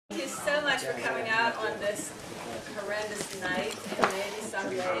so much for coming out on this horrendous night, and maybe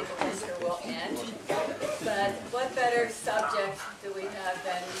someday the winter will end. But what better subject do we have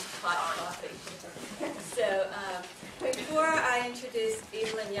than hot coffee? So before I introduce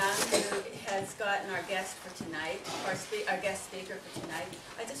Evelyn Young, who has gotten our guest for tonight, our guest speaker for tonight,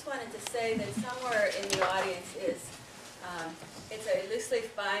 I just wanted to say that somewhere in the audience is, it's a loose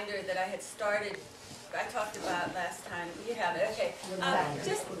leaf binder that I had started, I talked about last time. You have it, okay.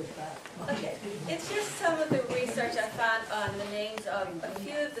 Okay. It's just some of the research I found on the names of a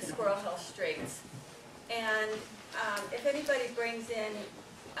few of the Squirrel Hill streets. And if anybody brings in,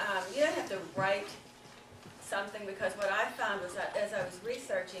 you don't have to write something, because what I found was that as I was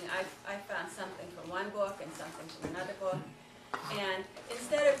researching, I found something from one book and something from another book. And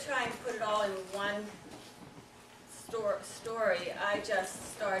instead of trying to put it all in one story, I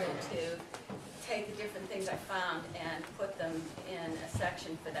just started to take the different things I found and put them in a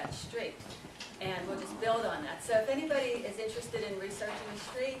section for that street. And we'll just build on that. So if anybody is interested in researching a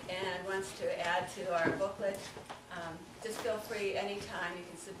street and wants to add to our booklet, just feel free anytime. You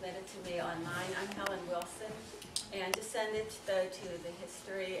can submit it to me online. I'm Helen Wilson. And just send it though to the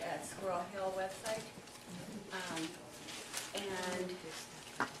History at Squirrel Hill website. And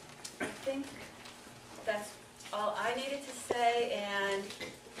I think that's all I needed to say. And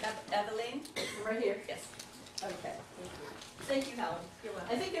Evelyn? Right here? Yes. Okay. Thank you, Helen. You're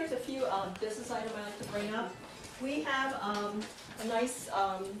welcome. I think there's a few business items I'd like to bring up. We have a nice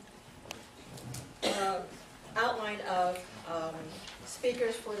outline of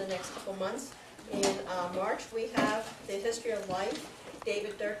speakers for the next couple months. In March, we have the History of Life.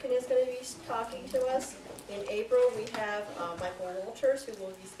 David Durkin is going to be talking to us. In April, we have Michael Walters, who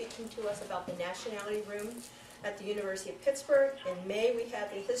will be speaking to us about the Nationality Room at the University of Pittsburgh. In May, we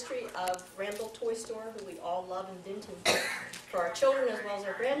have the history of Randall Toy Store, who we all love and been to for our children as well as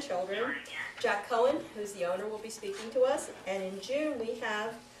our grandchildren. Jack Cohen, who's the owner, will be speaking to us. And in June, we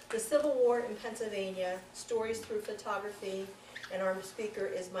have the Civil War in Pennsylvania, Stories Through Photography, and our speaker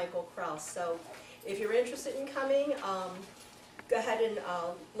is Michael Krause. So if you're interested in coming, go ahead and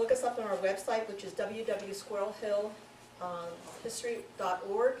look us up on our website, which is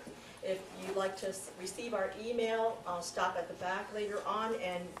www.squirrelhillhistory.org. If you'd like to receive our email, I'll stop at the back later on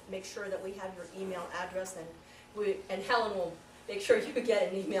and make sure that we have your email address, and Helen will make sure you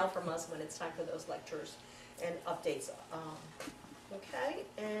get an email from us when it's time for those lectures and updates. Okay,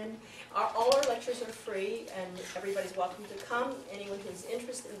 and all our lectures are free, and everybody's welcome to come. Anyone who's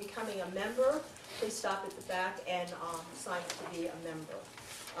interested in becoming a member, please stop at the back and sign up to be a member.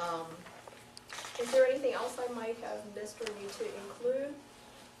 Is there anything else I might have missed for you to include?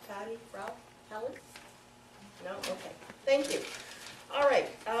 Patty, Ralph, Helen? No? Okay. Thank you. All right.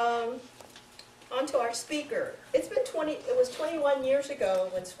 On to our speaker. It was 21 years ago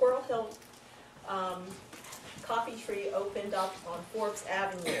when Squirrel Hill Coffee Tree opened up on Forbes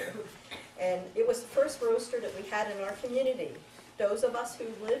Avenue. And it was the first roaster that we had in our community. Those of us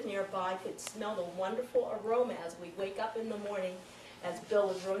who live nearby could smell the wonderful aroma as we wake up in the morning as Bill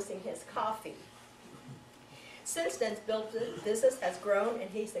was roasting his coffee. Since then, Bill's business has grown,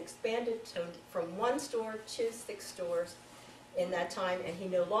 and he's expanded from 1 store to 6 stores in that time, and he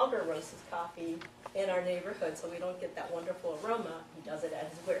no longer roasts his coffee in our neighborhood, so we don't get that wonderful aroma. He does it at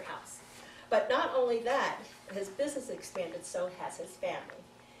his warehouse. But not only that, his business expanded, so has his family.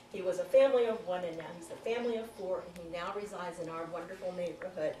 He was a family of 1, and now he's a family of 4, and he now resides in our wonderful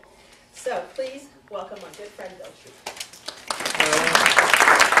neighborhood. So please welcome my good friend Bill Swoope.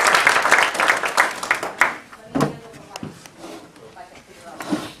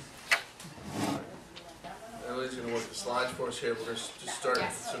 Emily's going to work the slides for us here. We're going to just start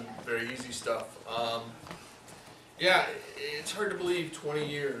with some very easy stuff. Yeah, it's hard to believe 20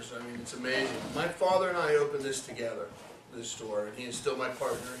 years. I mean, it's amazing. My father and I opened this together, this store, and he is still my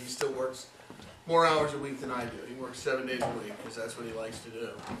partner. He still works more hours a week than I do. He works 7 days a week because that's what he likes to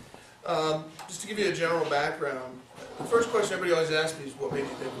do. Just to give you a general background, the first question everybody always asks me is what made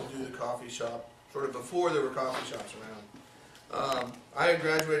you think we'll do the coffee shop, sort of before there were coffee shops around. I had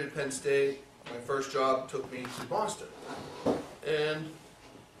graduated Penn State. My first job took me to Boston, and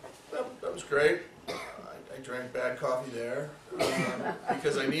that was great. I drank bad coffee there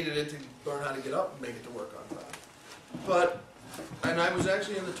because I needed it to learn how to get up and make it to work on time. And I was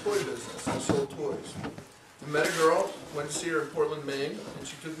actually in the toy business. I sold toys. I met a girl, went to see her in Portland, Maine, and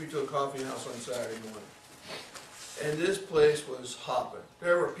she took me to a coffee house on Saturday morning. And this place was hopping.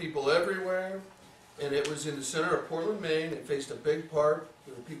 There were people everywhere, and it was in the center of Portland, Maine. It faced a big park.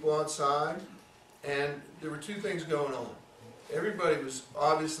 There were people outside, and there were 2 things going on. Everybody was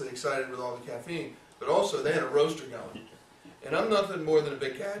obviously excited with all the caffeine, but also they had a roaster going. And I'm nothing more than a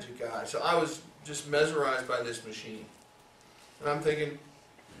big gadget guy, so I was just mesmerized by this machine. And I'm thinking,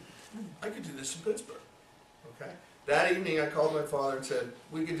 I could do this in Pittsburgh. Okay. That evening I called my father and said,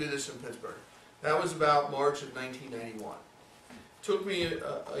 we could do this in Pittsburgh. That was about March of 1991. It took me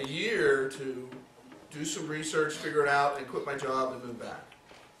a year to do some research, figure it out, and quit my job and move back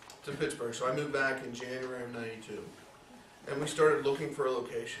to Pittsburgh. So I moved back in January of 92. And we started looking for a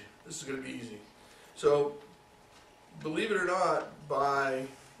location. This is going to be easy. So, believe it or not, by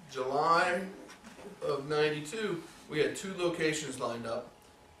July of 92, we had 2 locations lined up,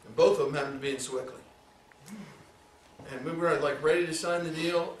 and both of them happened to be in Sewickley. And we were like ready to sign the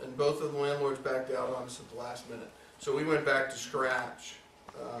deal, and both of the landlords backed out on us at the last minute. So we went back to scratch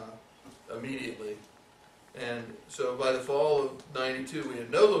immediately. And so by the fall of 92, we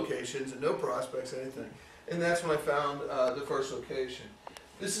had no locations and no prospects, anything. And that's when I found the first location.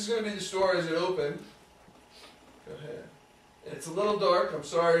 This is going to be the store as it opened. Go ahead. It's a little dark. I'm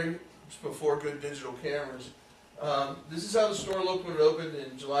sorry. It's before good digital cameras. This is how the store looked when it opened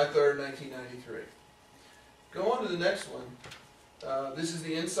in July 3rd, 1993. Go on to the next one. This is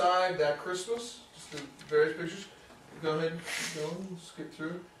the inside that Christmas. Just the various pictures. Go ahead. Keep going. Skip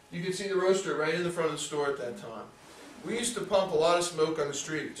through. You can see the roaster right in the front of the store at that time. We used to pump a lot of smoke on the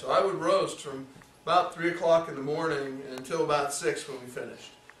street, so I would roast from about 3 o'clock in the morning until about 6 when we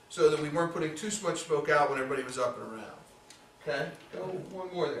finished, so that we weren't putting too much smoke out when everybody was up and around. Okay? Go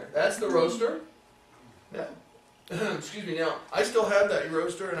one more there. That's the roaster. Yeah. Excuse me. Now, I still have that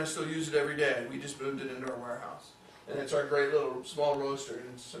roaster, and I still use it every day. We just moved it into our warehouse. And it's our great little small roaster,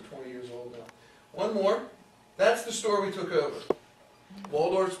 and it's 20 years old now. One more. That's the store we took over.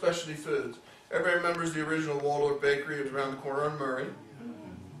 Waldorf Specialty Foods. Everybody remembers the original Waldorf Bakery. It was around the corner on Murray.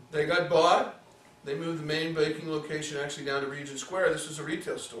 They got bought. They moved the main baking location actually down to Regent Square. This was a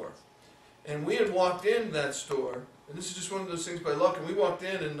retail store. And we had walked into that store, and this is just one of those things by luck, and we walked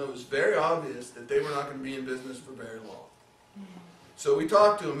in and it was very obvious that they were not going to be in business for very long. So we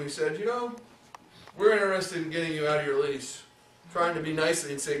talked to them. We said, you know, we're interested in getting you out of your lease. Trying to be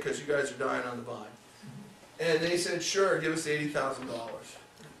nicely and say, because you guys are dying on the vine. And they said, sure, give us $80,000.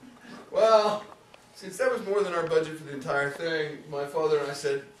 Well, since that was more than our budget for the entire thing, my father and I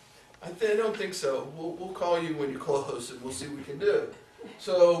said, I don't think so. We'll call you when you close and we'll see what we can do.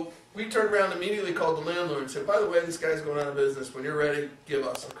 So we turned around and immediately called the landlord and said, by the way, this guy's going out of business. When you're ready, give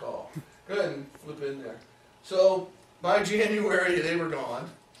us a call. Go ahead and flip in there. So by January, they were gone.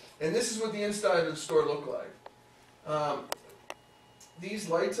 And this is what the inside of the store looked like. These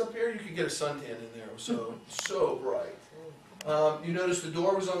lights up here, you could get a suntan in there. It was so bright. You notice the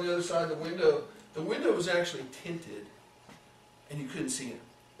door was on the other side of the window. The window was actually tinted, and you couldn't see it.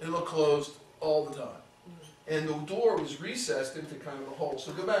 It looked closed all the time. And the door was recessed into kind of a hole.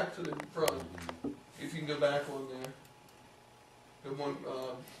 So go back to the front. If you can go back one there. Good one.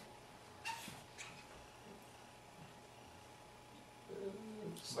 How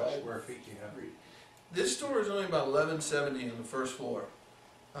much square feet do you have? This store is only about 1170 on the first floor.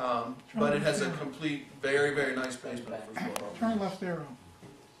 But it has a complete, very, very nice basement on the first floor. Turn left arrow.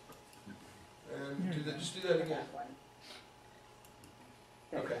 And just do that again.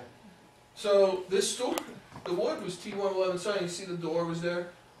 Okay. So this store, the wood was T111 siding. You see the door was there?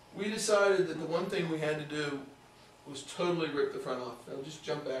 We decided that the one thing we had to do was totally rip the front off. Now just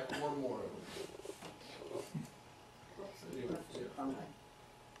jump back one more.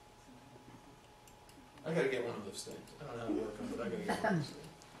 I gotta get one of those things. I don't know how to work them, but I gotta get one of those things.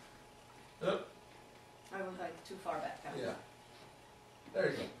 Yep. I was like too far back. Yeah.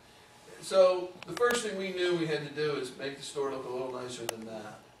 There you go. So the first thing we knew we had to do is make the store look a little nicer than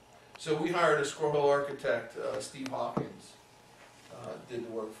that. So we hired a Squirrel Hill architect, Steve Hawkins, did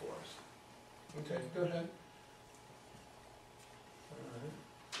the work for us. Okay, go ahead. All right.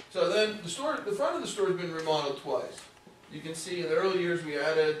 So then the front of the store has been remodeled twice. You can see in the early years we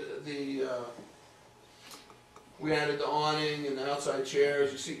added the awning and the outside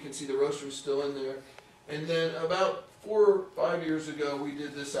chairs. You can see the roaster was still in there. And then about 4 or 5 years ago, we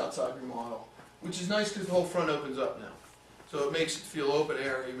did this outside remodel, which is nice because the whole front opens up now. So it makes it feel open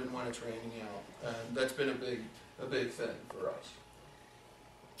air even when it's raining out. And that's been a big thing for us.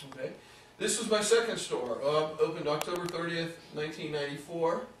 Okay. This was my second store. Opened October 30th,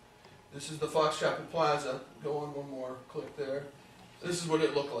 1994. This is the Fox Chapel Plaza. Go on one more, click there. This is what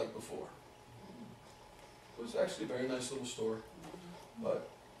it looked like before. It was actually a very nice little store. But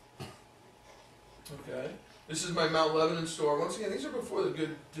okay. This is my Mount Lebanon store. Once again, these are before the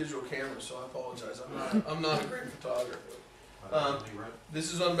good digital cameras, so I apologize. I'm not a great photographer.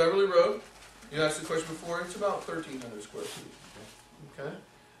 This is on Beverly Road. You asked the question before. It's about 1,300 square feet. Okay.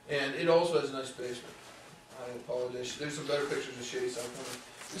 And it also has a nice basement. I apologize. There's some better pictures of Shadyside coming.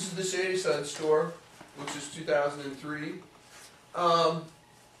 This is the Shadyside store, which is 2003.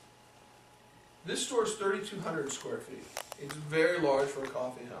 This store is 3,200 square feet. It's very large for a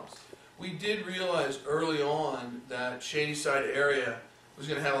coffee house. We did realize early on that Shadyside area was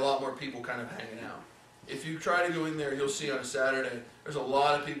going to have a lot more people kind of hanging out. If you try to go in there, you'll see on a Saturday, there's a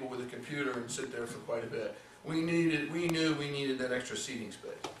lot of people with a computer and sit there for quite a bit. We knew we needed that extra seating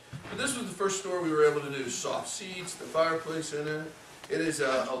space. But this was the first store we were able to do soft seats, the fireplace in it. It is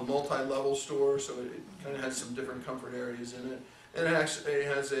a multi-level store, so it kind of has some different comfort areas in it. And it actually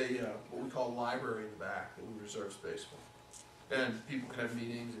has a what we call library in the back that we reserve space for. And people can have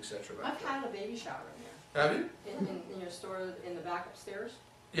meetings, etc. I've had a baby shower in there. Have you? In your store, in the back upstairs?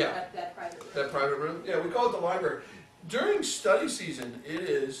 Yeah. That private room. That private room? Yeah, we call it the library. During study season,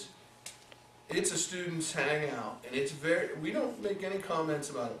 it's a student's hangout, and we don't make any comments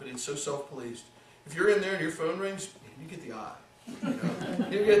about it, but it's so self-policed. If you're in there and your phone rings, you get the eye.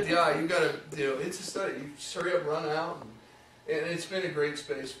 You get the eye. You got to, it's a study. You just hurry up, run out, and it's been a great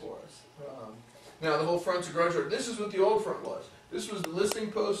space for us. Now the whole front's a garage door. This is what the old front was. This was the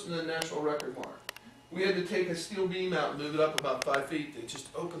listing post and the National Record Mark. We had to take a steel beam out and move it up about 5 feet to just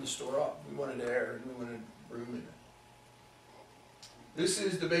open the store up. We wanted air and we wanted room in it. This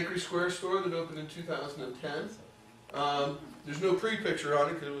is the Bakery Square store that opened in 2010. There's no pre-picture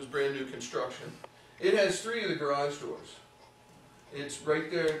on it because it was brand new construction. It has 3 of the garage doors. It's right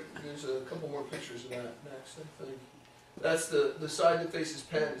there. There's a couple more pictures of that next, I think. That's the side that faces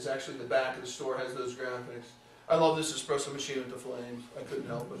Penn is actually the back of the store, has those graphics. I love this espresso machine with the flames. I couldn't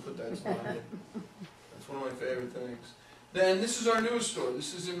help but put that slide in. That's one of my favorite things. Then this is our newest store.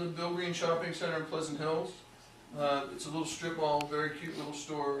 This is in the Bill Green Shopping Center in Pleasant Hills. It's a little strip mall, very cute little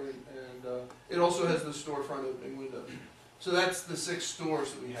store, and it also has the storefront opening window. So that's the 6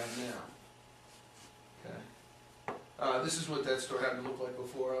 stores that we have now. Okay. This is what that store had to look like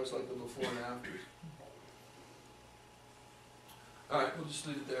before. I was like the before and after. All right, we'll just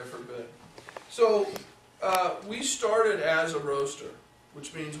leave it there for a bit. So we started as a roaster,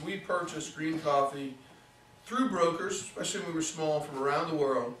 which means we purchased green coffee through brokers, especially when we were small, from around the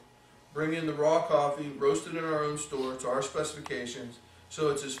world, bring in the raw coffee, roast it in our own store to our specifications, so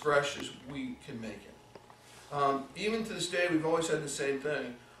it's as fresh as we can make it. Even to this day, we've always had the same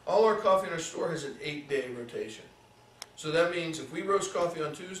thing. All our coffee in our store has an 8-day rotation. So that means if we roast coffee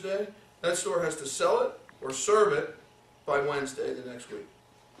on Tuesday, that store has to sell it or serve it by Wednesday the next week,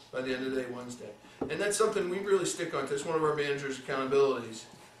 by the end of the day Wednesday. And that's something we really stick on. That's one of our manager's accountabilities,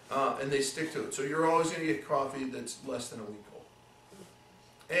 and they stick to it. So you're always going to get coffee that's less than a week old.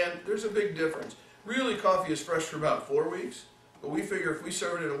 And there's a big difference. Really, coffee is fresh for about 4 weeks, but we figure if we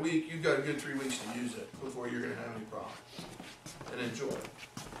serve it in a week, you've got a good 3 weeks to use it before you're going to have any problem and enjoy it.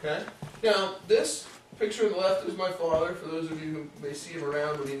 Okay? Now, this picture on the left is my father, for those of you who may see him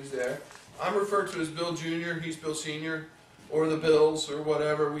around when he was there. I'm referred to as Bill Jr., he's Bill Sr., or the Bills, or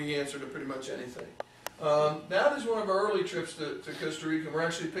whatever. We answer to pretty much anything. That is one of our early trips to Costa Rica. We're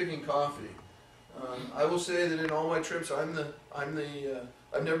actually picking coffee. I will say that in all my trips, I've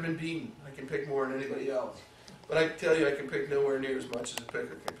never been beaten. I can pick more than anybody else. But I can tell you, I can pick nowhere near as much as a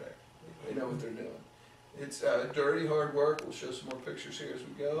picker can pick. They know what they're doing. It's dirty, hard work. We'll show some more pictures here as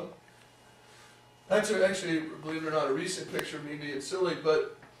we go. That's actually, believe it or not, a recent picture of me being silly,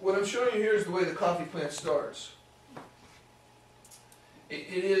 but what I'm showing you here is the way the coffee plant starts.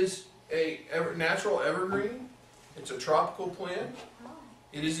 It is a natural evergreen. It's a tropical plant.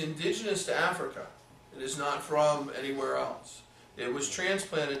 It is indigenous to Africa. It is not from anywhere else. It was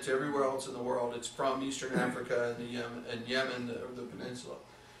transplanted to everywhere else in the world. It's from Eastern Africa and Yemen, or the peninsula.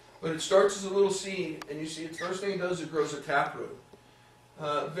 But it starts as a little seed, and you see the first thing it does is it grows a taproot.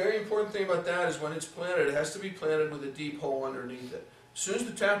 Very important thing about that is when it's planted, it has to be planted with a deep hole underneath it. As soon as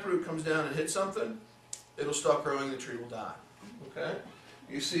the taproot comes down and hits something, it'll stop growing, the tree will die. Okay?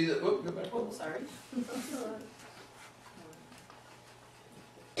 You see that, whoop, go back. Oh, sorry.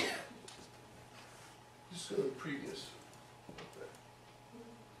 Just go to the previous.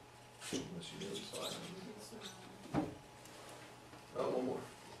 Unless you know the slide. Oh, one more.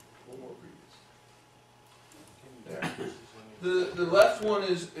 One more previous. There. The left one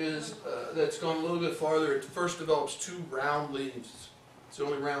is that's gone a little bit farther. It first develops 2 round leaves. It's the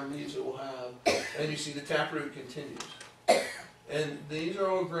only round leaves it will have. And you see the taproot continues. And these are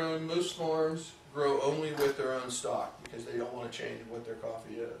all grown, most farms grow only with their own stock because they don't want to change what their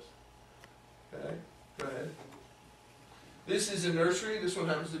coffee is. Okay, go ahead. This is a nursery. This one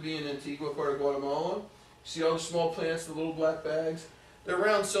happens to be in Antigua, part of Guatemala. See all the small plants, the little black bags? They're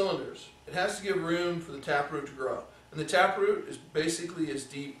round cylinders. It has to give room for the taproot to grow. And the taproot is basically as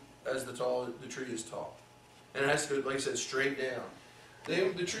deep as the tree is tall. and it has to go, like I said, straight down.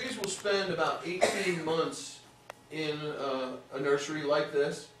 The trees will spend about 18 months in a nursery like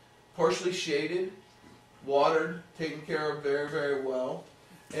this, partially shaded, watered, taken care of very, very well,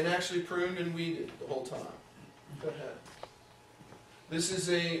 and actually pruned and weeded the whole time. Go ahead. This is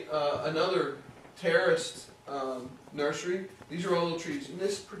another terraced nursery. These are all little trees. In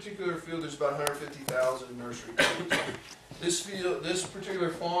this particular field, there's about 150,000 nursery trees. This particular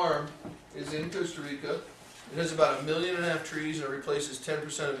farm is in Costa Rica. It has about 1.5 million trees, and it replaces 10%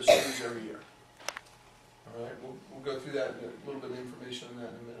 of its trees every year. All right, we'll go through that, a little bit of information on that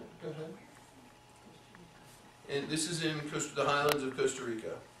in a minute. Go ahead. And this is in the highlands of Costa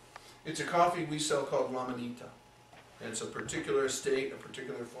Rica. It's a coffee we sell called La Manita. And it's a particular estate, a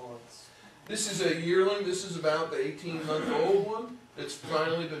particular farm. This is a yearling. This is about the 18-month-old one that's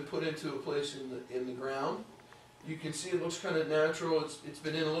finally been put into a place in the ground. You can see it looks kind of natural. It's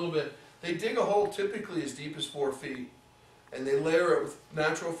been in a little bit. They dig a hole typically as deep as 4 feet, and they layer it with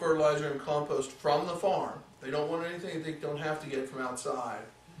natural fertilizer and compost from the farm. They don't want anything they don't have to get from outside.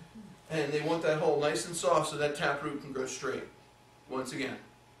 And they want that hole nice and soft so that taproot can grow straight. Once again,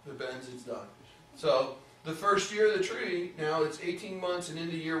 if it bends, it's done. So the first year of the tree, now it's 18 months and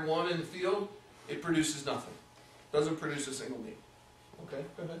into year 1 in the field, it produces nothing. Doesn't produce a single leaf. Okay,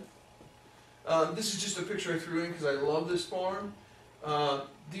 go ahead. This is just a picture I threw in because I love this farm.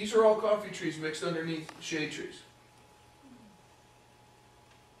 These are all coffee trees mixed underneath shade trees.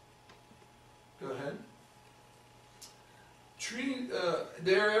 Go ahead.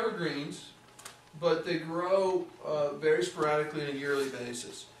 They're evergreens, but they grow very sporadically on a yearly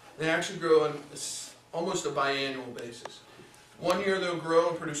basis. They actually grow on almost a biannual basis. 1 year they'll grow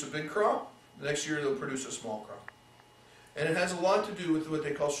and produce a big crop. The next year they'll produce a small crop. And it has a lot to do with what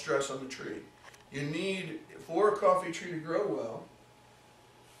they call stress on the tree. You need, for a coffee tree to grow well,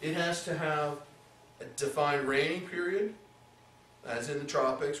 it has to have a defined raining period, as in the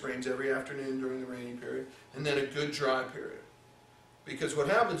tropics, rains every afternoon during the raining period, and then a good dry period. Because what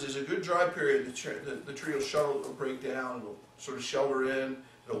happens is a good dry period, the tree will shuttle, it'll break down, it'll sort of shelter in,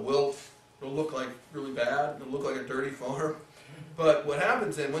 it'll wilt, it'll look like really bad, it'll look like a dirty farm. But what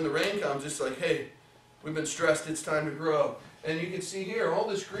happens then, when the rain comes, it's like, hey, we've been stressed, it's time to grow. And you can see here, all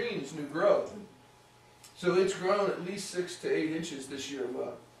this green is new growth. So it's grown at least 6 to 8 inches this year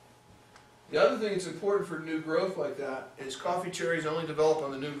alone. The other thing that's important for new growth like that is coffee cherries only develop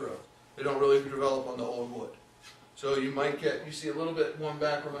on the new growth. They don't really develop on the old wood. So you might get, you see a little bit one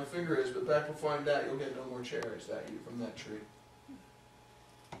back where my finger is, but back behind that you'll get no more cherries that year from that tree.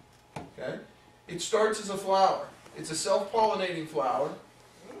 Okay? It starts as a flower. It's a self-pollinating flower.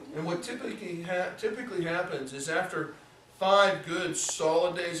 And what typically happens is after 5 good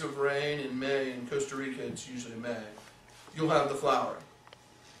solid days of rain in May, in Costa Rica it's usually May, you'll have the flowering.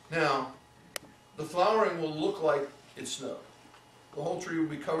 Now, the flowering will look like it snowed. The whole tree will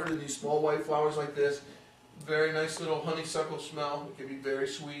be covered in these small white flowers like this. Very nice little honeysuckle smell. It can be very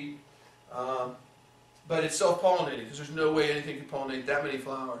sweet. But it's self-pollinating because there's no way anything can pollinate that many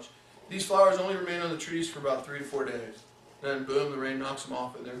flowers. These flowers only remain on the trees for about 3 to 4 days. Then boom, the rain knocks them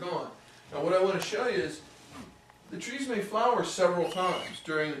off and they're gone. Now what I want to show you is the trees may flower several times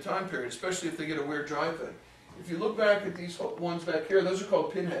during the time period, especially if they get a weird dry thing. If you look back at these ones back here, those are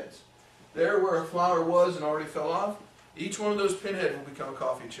called pinheads. There where a flower was and already fell off, each one of those pinheads will become a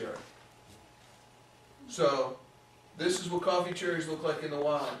coffee cherry. So this is what coffee cherries look like in the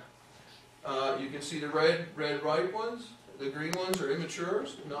wild. You can see the red ripe ones. The green ones are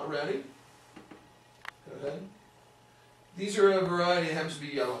immatures, they're not ready. Go ahead. These are a variety that happens to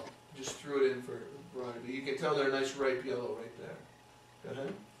be yellow. Just threw it in for variety. But you can tell they're a nice ripe yellow right there. Go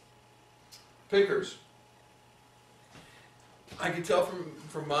ahead. Pickers. I can tell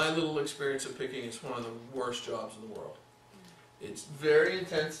from my little experience of picking, it's one of the worst jobs in the world. It's very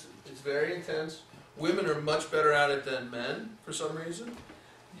intense. It's very intense. Women are much better at it than men for some reason.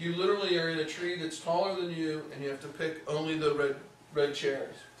 You literally are in a tree that's taller than you, and you have to pick only the red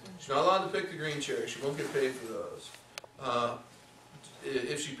cherries. She's not allowed to pick the green cherries. She won't get paid for those.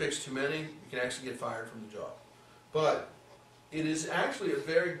 If she picks too many, you can actually get fired from the job. But it is actually a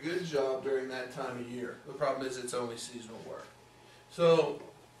very good job during that time of year. The problem is it's only seasonal work. So,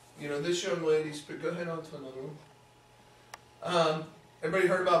 you know, this young lady's, go ahead on to another one. Everybody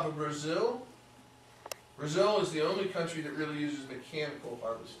heard about Brazil? Brazil is the only country that really uses mechanical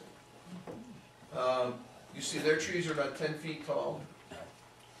harvesting. You see their trees are about 10 feet tall.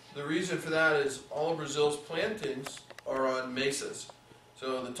 The reason for that is all of Brazil's plantings are on mesas.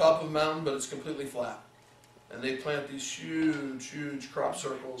 So the top of a mountain, but it's completely flat. And they plant these huge, huge crop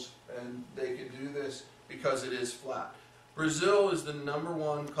circles, and they can do this because it is flat. Brazil is the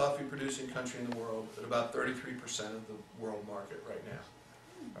 #1 coffee producing country in the world at about 33% of the world market right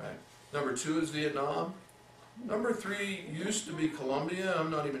now. Right? #2 is Vietnam. #3 used to be Colombia. I'm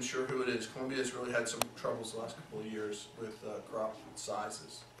not even sure who it is. Colombia has really had some troubles the last couple of years with crop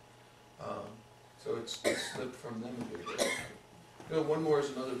sizes. So it's slipped from them a bit. You know, one more is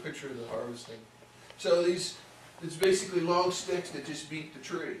another picture of the harvesting. So it's basically long sticks that just beat the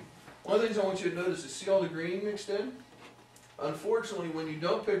tree. One of the things I want you to notice is, see all the green mixed in? Unfortunately, when you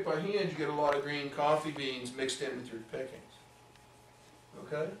don't pick by hand, you get a lot of green coffee beans mixed in with your pickings.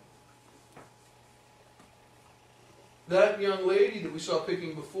 Okay? That young lady that we saw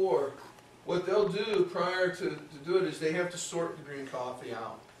picking before, what they'll do prior to do it is they have to sort the green coffee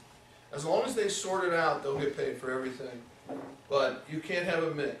out. As long as they sort it out, they'll get paid for everything. But you can't have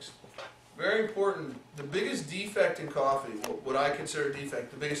it mixed. Very important, the biggest defect in coffee, what I consider a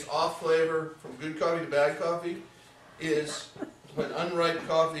defect, the biggest off flavor from good coffee to bad coffee, is when unripe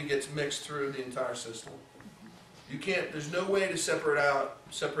coffee gets mixed through the entire system. You can't, there's no way to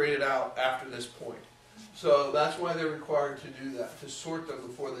separate it out after this point. So that's why they're required to do that, to sort them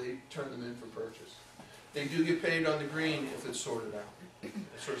before they turn them in for purchase. They do get paid on the green if it's sorted out.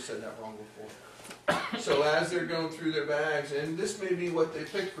 I sort of said that wrong before. So as they're going through their bags, and this may be what they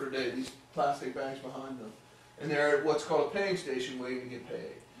picked for today, these plastic bags behind them, and they're at what's called a paying station waiting to get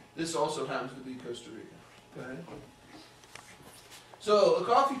paid. This also happens to be Costa Rica. Okay? So a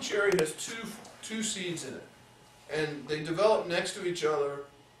coffee cherry has two seeds in it, and they develop next to each other,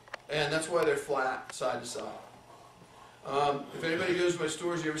 and that's why they're flat side to side. If anybody goes to my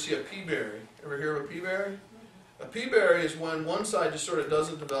stores, you ever see a pea berry? Ever hear of a pea berry? A pea berry is when one side just sort of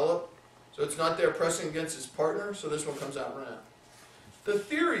doesn't develop, so it's not there pressing against its partner, so this one comes out round. The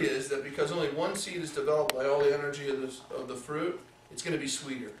theory is that because only one seed is developed by all the energy of the fruit, it's going to be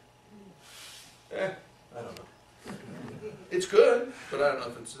sweeter. I don't know. It's good, but I don't know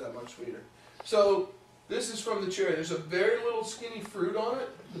if it's that much sweeter. So this is from the cherry. There's a very little skinny fruit on it,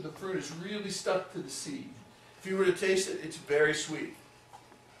 but the fruit is really stuck to the seed. If you were to taste it, it's very sweet.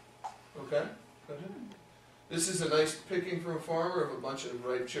 Okay? Go ahead. This is a nice picking from a farmer of a bunch of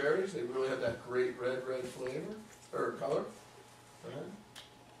ripe cherries. They really have that great red flavor, or color.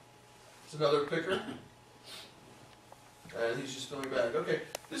 It's another picker. And he's just filling back. Okay,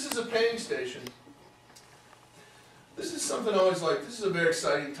 this is a paying station. This is something I always like. This is a very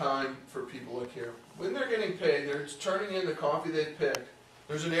exciting time for people like here. When they're getting paid, they're turning in the coffee they've picked.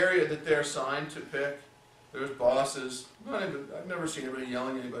 There's an area that they're assigned to pick. There's bosses. I've never seen anybody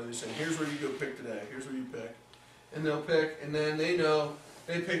yelling at anybody saying, here's where you go pick today, here's where you pick. And they'll pick, and then they know,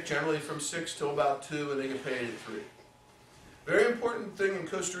 they pick generally from 6 till about 2, and they get paid at 3. Very important thing in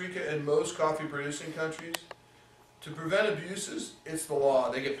Costa Rica and most coffee producing countries, to prevent abuses, it's the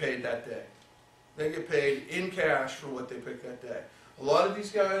law. They get paid that day. They get paid in cash for what they pick that day. A lot of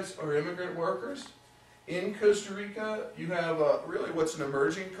these guys are immigrant workers. In Costa Rica, you have really what's an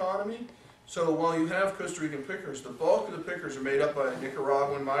emerging economy. So while you have Costa Rican pickers, the bulk of the pickers are made up by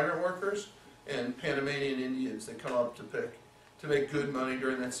Nicaraguan migrant workers and Panamanian Indians that come up to pick, to make good money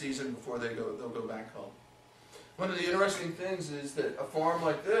during that season before they'll go back home. One of the interesting things is that a farm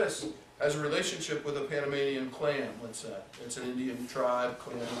like this has a relationship with a Panamanian clan, let's say. It's an Indian tribe,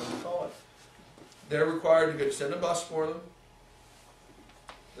 clan, whatever you call it. They're required to send a bus for them.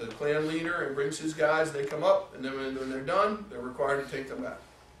 The clan leader brings his guys, they come up, and then when they're done, they're required to take them back.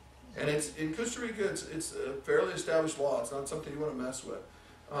 And it's in Costa Rica, it's a fairly established law. It's not something you want to mess with.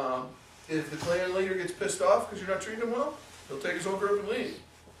 If the clan leader gets pissed off because you're not treating him well, he'll take his whole group and leave.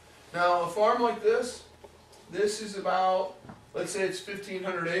 Now, a farm like this is about, let's say it's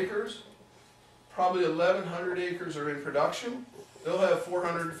 1,500 acres. Probably 1,100 acres are in production. They'll have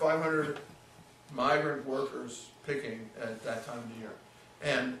 400 to 500 migrant workers picking at that time of the year.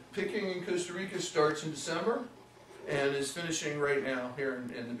 And picking in Costa Rica starts in December and is finishing right now here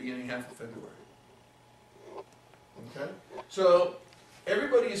in the beginning half of February. Okay? So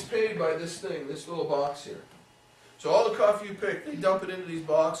everybody is paid by this thing, this little box here. So all the coffee you pick, they dump it into these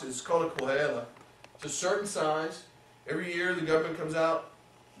boxes. It's called a cojela. It's a certain size. Every year the government comes out,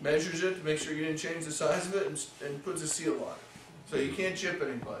 measures it to make sure you didn't change the size of it, and puts a seal on it. So you can't chip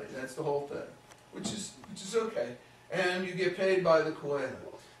anybody. That's the whole thing, which is okay. And you get paid by the cojela.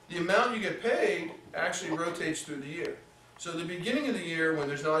 The amount you get paid actually rotates through the year. So the beginning of the year, when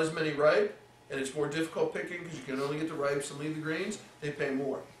there's not as many ripe, and it's more difficult picking because you can only get the ripes and leave the greens, they pay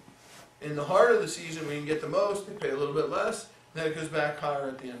more. In the heart of the season, when you get the most, they pay a little bit less, then it goes back higher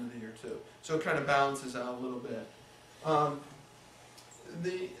at the end of the year too. So it kind of balances out a little bit.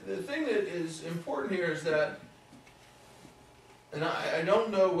 The thing that is important here is that, and I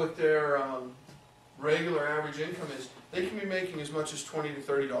don't know what their regular average income is, they can be making as much as $20 to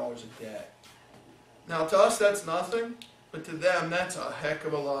 $30 a day. Now to us that's nothing, but to them that's a heck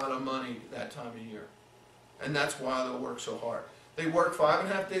of a lot of money that time of year. And that's why they'll work so hard. They work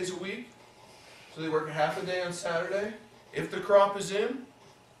 5.5 days a week, so they work a half a day on Saturday. If the crop is in,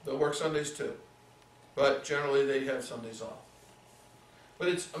 they'll work Sundays too. But generally they have Sundays off. But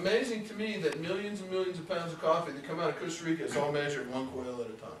it's amazing to me that millions and millions of pounds of coffee that come out of Costa Rica is all measured one coil at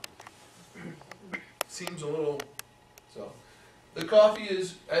a time. Seems a little, so. The coffee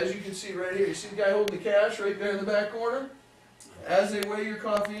is, as you can see right here, you see the guy holding the cash right there in the back corner? As they weigh your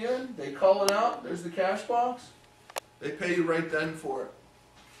coffee in, they call it out, there's the cash box. They pay you right then for it.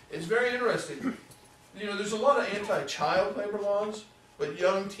 It's very interesting. You know, there's a lot of anti-child labor laws, but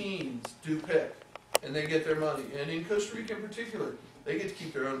young teens do pick, and they get their money. And in Costa Rica in particular, they get to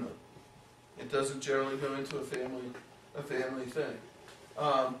keep their own money. It doesn't generally go into a family thing.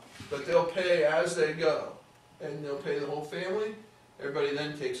 But they'll pay as they go, and they'll pay the whole family. Everybody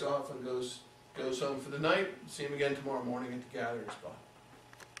then takes off and goes home for the night. See them again tomorrow morning at the gathering spot.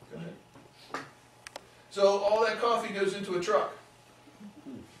 Go ahead. So all that coffee goes into a truck.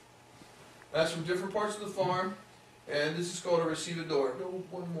 That's from different parts of the farm, and this is called a recibidor. No,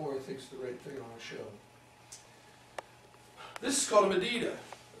 one more I think is the right thing I want to show. This is called a medida.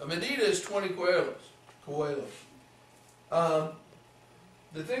 A medida is 20 coelos.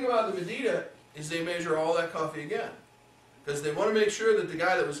 The thing about the medida is they measure all that coffee again. Because they want to make sure that the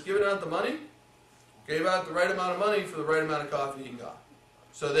guy that was giving out the money gave out the right amount of money for the right amount of coffee he got.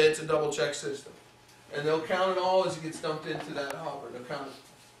 So that it's a double check system. And they'll count it all as it gets dumped into that hopper. They'll count it.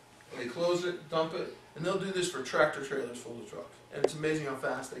 They close it, dump it, and they'll do this for tractor trailers full of trucks. And it's amazing how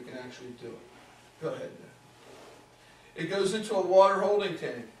fast they can actually do it. Go ahead. It goes into a water holding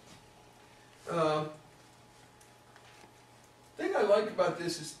tank. Thing I like about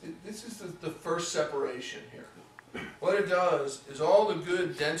this is the first separation here. What it does is all the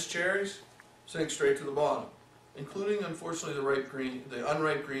good dense cherries sink straight to the bottom, including unfortunately the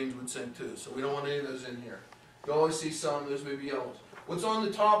unripe greens would sink too. So we don't want any of those in here. You always see some, those may be yellows. What's on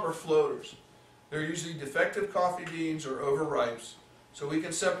the top are floaters. They're usually defective coffee beans or overripes. So we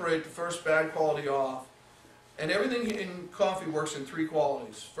can separate the first bad quality off. And everything in coffee works in 3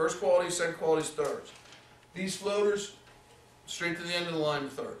 qualities. First quality, second quality, thirds. These floaters, straight to the end of the line to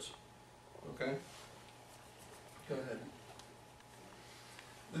thirds. Okay? Go ahead.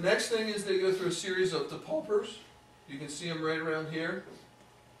 The next thing is they go through a series of depulpers. You can see them right around here.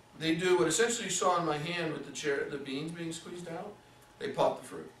 They do what essentially you saw in my hand with the beans being squeezed out. They pop the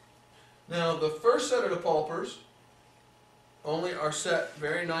fruit. Now the first set of depulpers only are set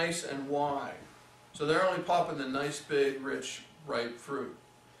very nice and wide. So they're only popping the nice, big, rich, ripe fruit.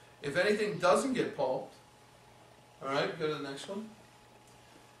 If anything doesn't get pulped, all right, go to the next one.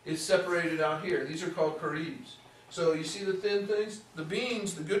 It's separated out here. These are called caribs. So you see the thin things? The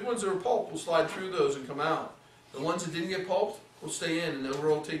beans, the good ones that are pulped, will slide through those and come out. The ones that didn't get pulped will stay in and they'll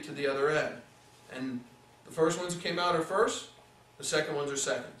rotate to the other end. And the first ones that came out are first, the second ones are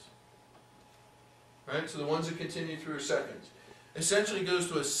seconds. Right? So the ones that continue through are seconds. Essentially goes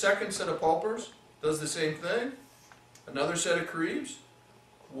to a second set of pulpers, does the same thing, another set of caribs.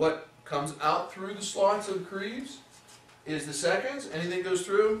 What comes out through the slots of caribs is the seconds. Anything goes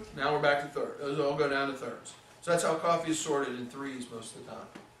through, now we're back to thirds. Those all go down to thirds. So that's how coffee is sorted in 3s most of the time.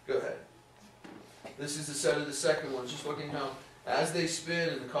 Go ahead. This is the set of the second ones, just looking how, as they spin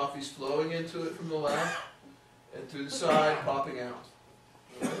and the coffee's flowing into it from the left and through the side, popping out.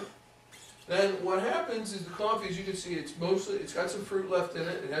 Okay. Then what happens is the coffee, as you can see, it's got some fruit left in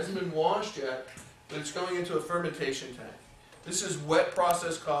it. It hasn't been washed yet, but it's going into a fermentation tank. This is wet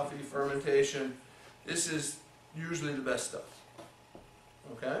processed coffee, fermentation. This is usually the best stuff.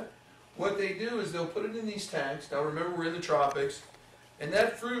 Okay? What they do is they'll put it in these tanks. Now remember, we're in the tropics, and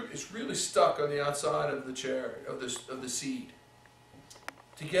that fruit is really stuck on the outside of the cherry, of the seed.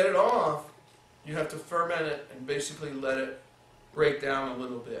 To get it off, you have to ferment it and basically let it break down a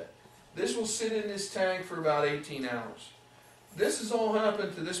little bit. This will sit in this tank for about 18 hours. This has all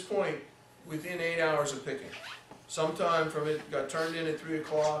happened to this point within 8 hours of picking. Sometime from it got turned in at 3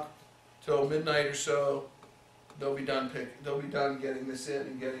 o'clock till midnight or so, they'll be done getting this in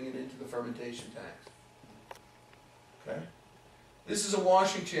and getting it into the fermentation tanks. Okay? This is a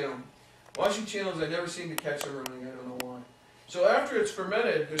washing channel. Washing channels, I never seem to catch them running, I don't know why. So after it's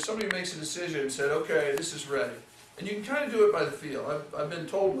fermented, there's somebody who makes a decision and said, okay, this is ready. And you can kind of do it by the feel. I've been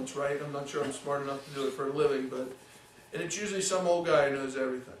told what's right. I'm not sure I'm smart enough to do it for a living, and it's usually some old guy who knows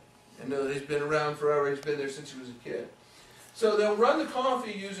everything. And he's been around forever. He's been there since he was a kid. So they'll run the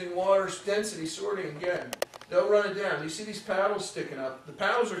coffee using water density sorting again. They'll run it down. You see these paddles sticking up. The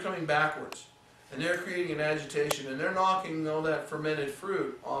paddles are coming backwards. and they're creating an agitation, and they're knocking all that fermented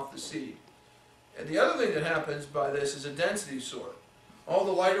fruit off the seed. And the other thing that happens by this is a density sort. All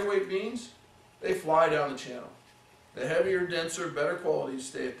the lighter weight beans, they fly down the channel. The heavier, denser, better qualities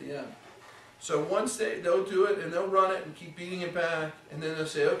stay at the end. So once they'll do it, and they'll run it and keep beating it back, and then they'll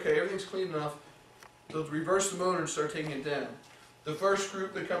say, okay, everything's clean enough. They'll reverse the motor and start taking it down. The first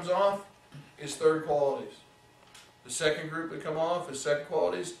group that comes off is third qualities. The second group that come off is second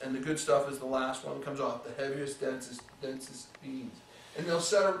qualities, and the good stuff is the last one that comes off, the heaviest, densest beans. And they'll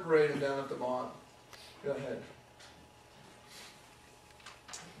separate them down at the bottom. Go ahead.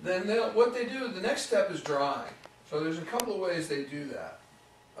 Then what they do, the next step is dry. So there's a couple of ways they do that.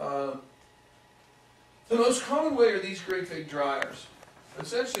 The most common way are these great big dryers.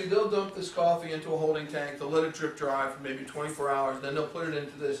 Essentially, they'll dump this coffee into a holding tank, they'll let it drip dry for maybe 24 hours, then they'll put it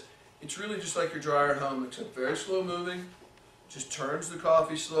into this. It's really just like your dryer at home, except very slow moving, just turns the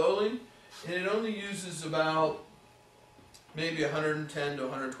coffee slowly, and it only uses about maybe 110 to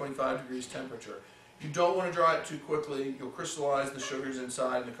 125 degrees temperature. You don't want to dry it too quickly, you'll crystallize the sugars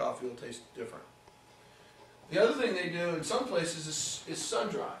inside and the coffee will taste different. The other thing they do in some places is sun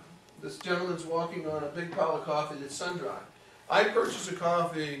dry. This gentleman's walking on a big pile of coffee that's sun dried. I purchased a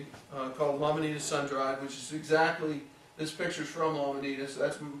coffee called Lamanita Sun Dried, which is exactly, this picture's from Lamanita, so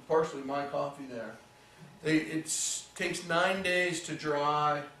that's partially my coffee there. It takes 9 days to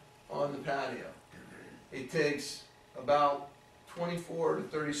dry on the patio. It takes about 24 to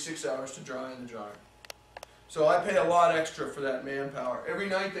 36 hours to dry in the dryer. So I pay a lot extra for that manpower. Every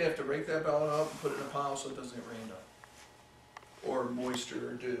night they have to rake that ballot up and put it in a pile so it doesn't get rained on, or moisture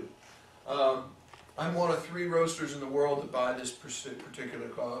or dew. I'm one of 3 roasters in the world that buy this particular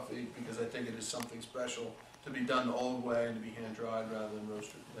coffee because I think it is something special to be done the old way and to be hand dried rather than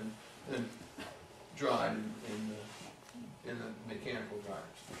roasted than dried in the mechanical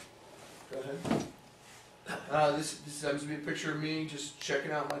dryers. Go ahead. This happens to be a picture of me just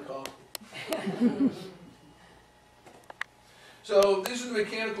checking out my coffee. So these are the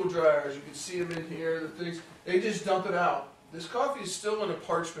mechanical dryers. You can see them in here. The things they just dump it out. This coffee is still in a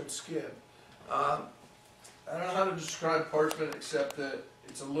parchment skin. I don't know how to describe parchment except that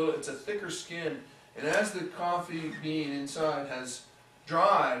it's a thicker skin, and as the coffee bean inside has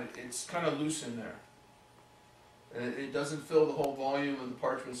dried, it's kind of loose in there. And it doesn't fill the whole volume of the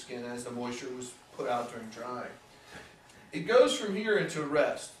parchment skin as the moisture was put out during drying. It goes from here into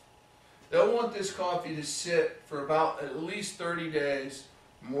rest. They'll want this coffee to sit for about at least 30 days.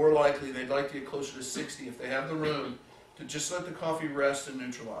 More likely, they'd like to get closer to 60 if they have the room, to just let the coffee rest and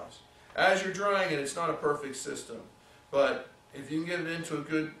neutralize. As you're drying it, it's not a perfect system, but if you can get it into a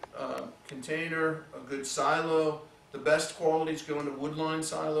good container, a good silo, the best qualities go into wood-lined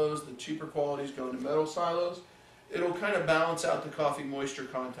silos, the cheaper qualities go into metal silos, it'll kind of balance out the coffee moisture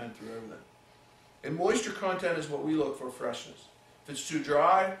content through everything. And moisture content is what we look for freshness. If it's too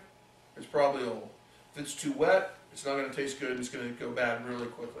dry, it's probably old. If it's too wet, it's not going to taste good and it's going to go bad really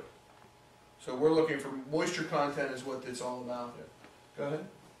quickly. So we're looking for moisture content is what it's all about here. Go ahead.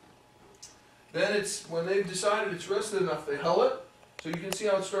 Then it's, when they've decided it's rested enough, they hull it. So you can see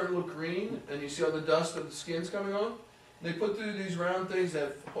how it's starting to look green, and you see how the dust of the skin's coming on. And they put through these round things that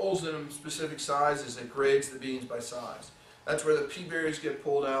have holes in them, specific sizes, that grades the beans by size. That's where the pea berries get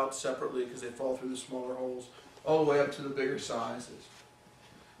pulled out separately because they fall through the smaller holes, all the way up to the bigger sizes.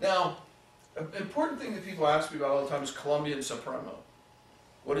 Now, an important thing that people ask me about all the time is Colombian Supremo.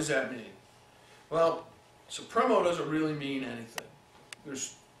 What does that mean? Well, Supremo doesn't really mean anything.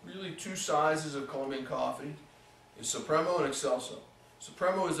 There's really 2 sizes of Colombian coffee. It's Supremo and Excelso.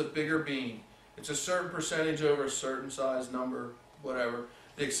 Supremo is a bigger bean. It's a certain percentage over a certain size number, whatever.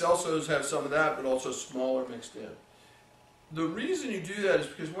 The Excelsos have some of that, but also smaller mixed in. The reason you do that is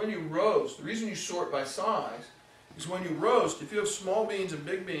because when you roast, the reason you sort by size is when you roast, if you have small beans and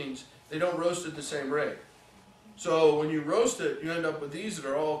big beans, they don't roast at the same rate. So when you roast it, you end up with these that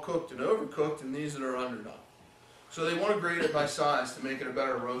are all cooked and overcooked and these that are underdone. So they want to grade it by size to make it a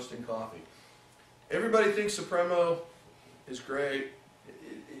better roasting coffee. Everybody thinks Supremo is great.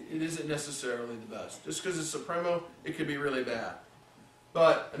 It isn't necessarily the best. Just because it's Supremo, it could be really bad.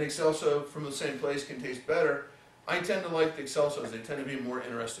 But an Excelso from the same place can taste better. I tend to like the Excelsos. They tend to be a more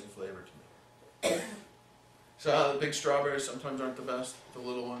interesting flavor to me. So the big strawberries sometimes aren't the best. The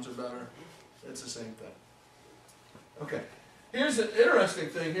little ones are better. It's the same thing. Okay. Here's an interesting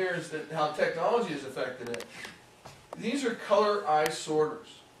thing here is that how technology has affected it. These are color eye sorters,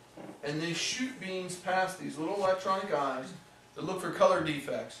 and they shoot beans past these little electronic eyes that look for color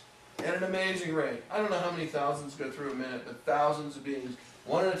defects at an amazing rate. I don't know how many thousands go through a minute, but thousands of beans,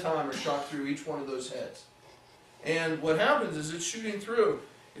 one at a time, are shot through each one of those heads. And what happens is it's shooting through.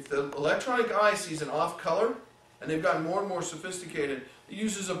 if the electronic eye sees an off color, and they've gotten more and more sophisticated, it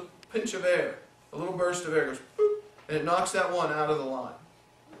uses a pinch of air, a little burst of air, goes boop, and it knocks that one out of the line.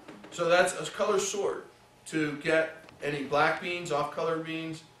 So that's a color sort to get any black beans, off-color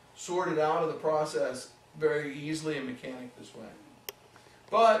beans, sorted out of the process very easily and mechanic this way.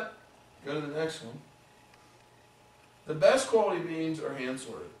 But, go to the next one. The best quality beans are hand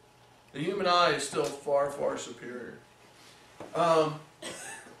sorted. The human eye is still far, far superior.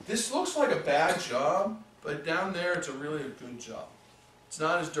 This looks like a bad job, but down there it's really a good job. It's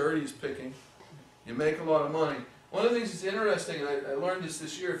not as dirty as picking. You make a lot of money. One of the things that's interesting, and I learned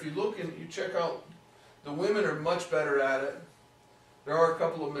this year, if you look and you check out, the women are much better at it. There are a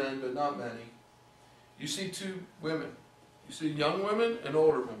couple of men, but not many. You see two women. You see young women and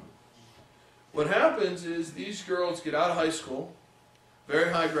older women. What happens is these girls get out of high school,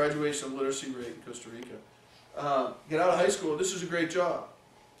 very high graduation literacy rate in Costa Rica. Get out of high school, this is a great job.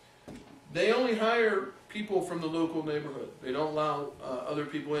 They only hire people from the local neighborhood. They don't allow other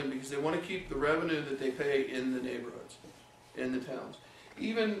people in because they want to keep the revenue that they pay in the neighborhoods, in the towns.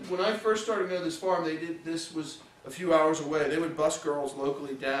 Even when I first started going to this farm, this was a few hours away. They would bus girls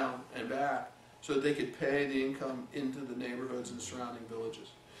locally down and back so that they could pay the income into the neighborhoods and the surrounding villages.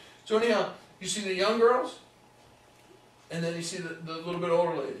 So anyhow, you see the young girls, and then you see the little bit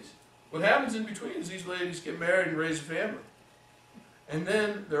older ladies. What happens in between is these ladies get married and raise a family. And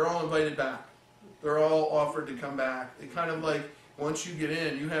then they're all invited back. They're all offered to come back. It kind of like, once you get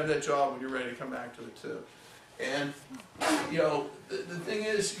in, you have that job when you're ready to come back to it too. And, you know, the thing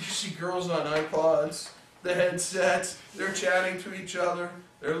is, you see girls on iPods, the headsets, they're chatting to each other,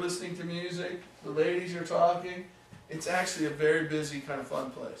 they're listening to music, the ladies are talking. It's actually a very busy, kind of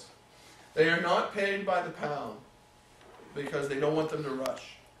fun place. They are not paid by the pound because they don't want them to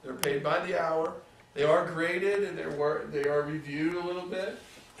rush. They're paid by the hour. They are graded and they are reviewed a little bit,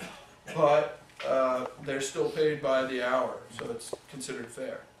 but they're still paid by the hour, so it's considered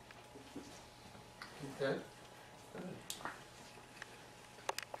fair. Okay.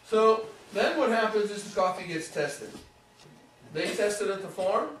 So then what happens is the coffee gets tested. They test it at the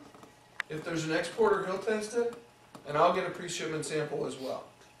farm. If there's an exporter, he'll test it, and I'll get a pre-shipment sample as well.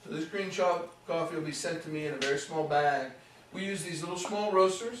 So this green coffee will be sent to me in a very small bag. We use these little small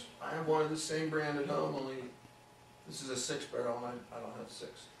roasters. I have one of the same brand at home, only this is a 6 barrel, and I don't have 6.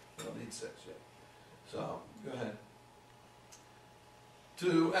 I don't need 6 yet. So, go ahead.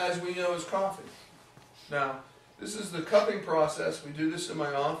 As we know, is coffee. Now, this is the cupping process. We do this in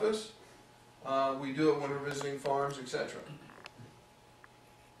my office. We do it when we're visiting farms, etc.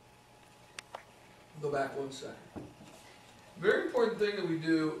 Go back one second. Very important thing that we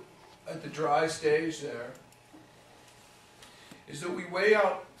do at the dry stage there is that we weigh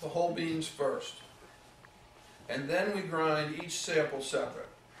out the whole beans first, and then we grind each sample separate.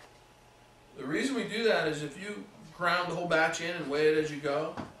 The reason we do that is if you ground the whole batch in and weigh it as you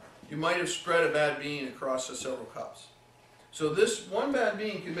go, you might have spread a bad bean across several cups. So this one bad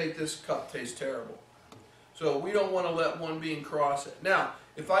bean could make this cup taste terrible. So we don't want to let one bean cross it. Now,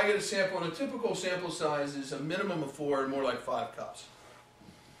 if I get a sample, and a typical sample size is a minimum of 4 and more like 5 cups.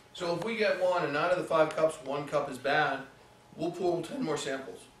 So if we get one, and out of the 5 cups, 1 cup is bad, we'll pull 10 more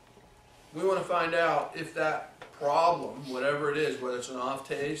samples. We want to find out if that problem, whatever it is, whether it's an off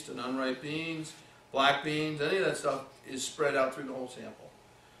taste, an unripe beans, black beans, any of that stuff, is spread out through the whole sample.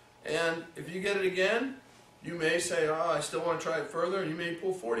 And if you get it again, you may say, oh, I still want to try it further, and you may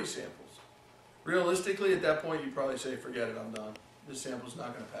pull 40 samples. Realistically, at that point, you probably say, forget it, I'm done. This sample's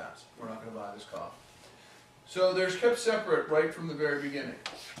not going to pass. We're not going to buy this coffee. So they're kept separate right from the very beginning.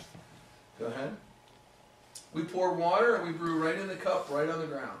 Go ahead. We pour water and we brew right in the cup, right on the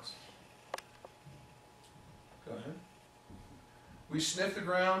grounds. Go ahead. We sniff the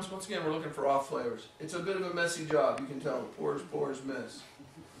grounds. Once again, we're looking for off flavors. It's a bit of a messy job. You can tell. Pours, miss.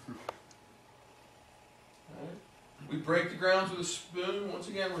 All right. We break the grounds with a spoon. Once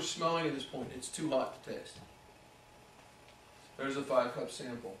again, we're smelling at this point. It's too hot to taste. There's a 5-cup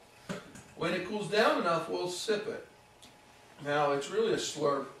sample. When it cools down enough, we'll sip it. Now, it's really a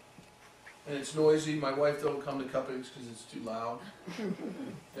slurp. And it's noisy. My wife don't come to cuppings because it's too loud. And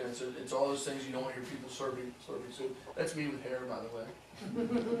it's all those things you don't want your people slurping soup. That's me with hair, by the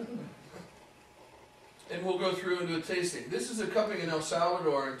way. And we'll go through and do a tasting. This is a cupping in El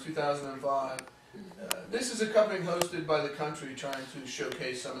Salvador in 2005. This is a cupping hosted by the country trying to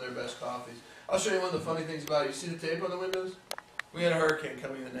showcase some of their best coffees. I'll show you one of the funny things about it. You see the tape on the windows? We had a hurricane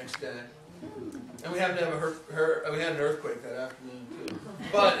coming the next day. And we happened to have we had an earthquake that afternoon too.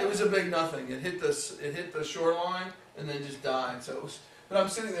 But it was a big nothing. It hit the shoreline and then just died. So it was, but I'm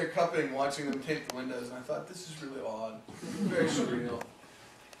sitting there cupping, watching them tape the windows, and I thought, this is really odd. Very surreal.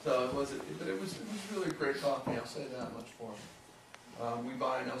 So it wasn't, but it was really great coffee, I'll say that much for them. We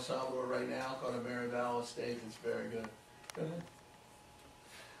buy in El Salvador right now called a Marival Estate, it's very good. Go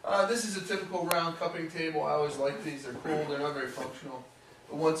ahead. This is a typical round cupping table. I always like these, they're cool, they're not very functional.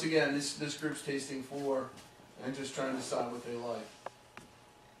 But once again, this group's tasting 4 and just trying to decide what they like.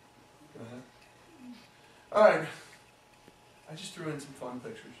 Go ahead. Alright, I just threw in some fun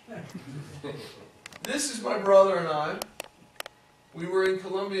pictures. This is my brother and I. We were in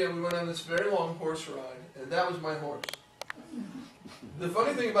Colombia, we went on this very long horse ride, and that was my horse. The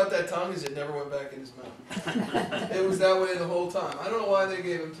funny thing about that tongue is it never went back in his mouth. It was that way the whole time. I don't know why they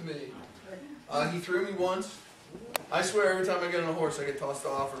gave him to me. He threw me once. I swear every time I get on a horse I get tossed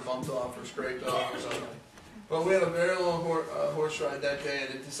off or bumped off or scraped off or something. But we had a very long horse ride that day,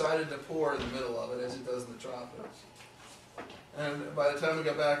 and it decided to pour in the middle of it as it does in the tropics. And by the time we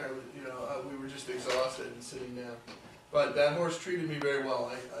got back, we were just exhausted and sitting down. But that horse treated me very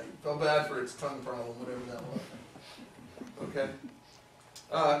well. I felt bad for its tongue problem, whatever that was. Okay.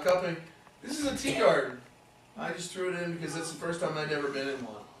 Cupping. This is a tea garden. I just threw it in because that's the first time I'd ever been in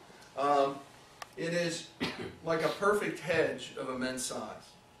one. It is like a perfect hedge of immense size.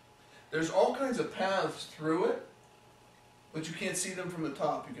 There's all kinds of paths through it, but you can't see them from the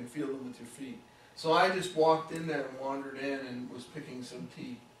top. You can feel them with your feet. So I just walked in there and wandered in and was picking some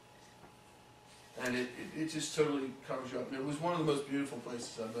tea. And it just totally covers you up. And it was one of the most beautiful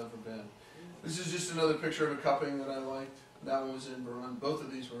places I've ever been. This is just another picture of a cupping that I liked. That one was in Burundi. Both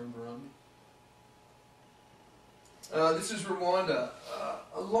of these were in Burundi. This is Rwanda.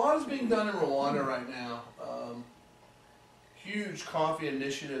 A lot is being done in Rwanda right now. Huge coffee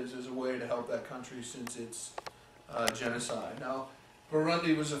initiatives as a way to help that country since its genocide. Now,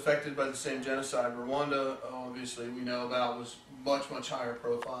 Burundi was affected by the same genocide. Rwanda, obviously, we know about, was much, much higher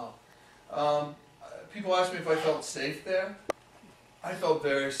profile. People ask me if I felt safe there. I felt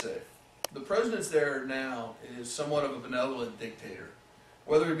very safe. The president there now is somewhat of a benevolent dictator.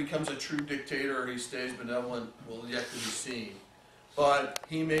 Whether he becomes a true dictator or he stays benevolent will yet to be seen. But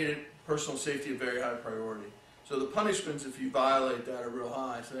he made personal safety a very high priority. So the punishments if you violate that are real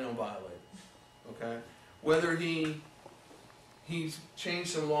high, so they don't violate it. Okay? Whether he's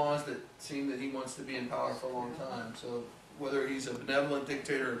changed some laws that seem that he wants to be in power for a long time. So whether he's a benevolent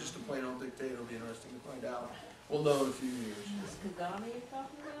dictator or just a plain old dictator will be interesting to find out. We'll know in a few years. Is Kagame you're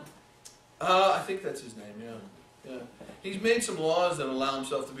talking about? I think that's his name, yeah. He's made some laws that allow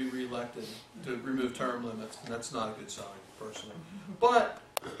himself to be reelected, to remove term limits, and that's not a good sign, personally. But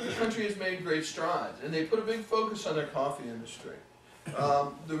the country has made great strides, and they put a big focus on their coffee industry.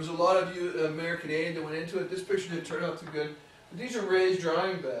 There was a lot of American aid that went into it. This picture didn't turn out too good, but these are raised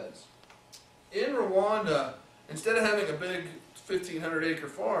drying beds. In Rwanda, instead of having a big 1,500-acre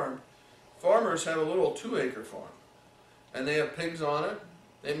farm, farmers have a little 2-acre farm, and they have pigs on it.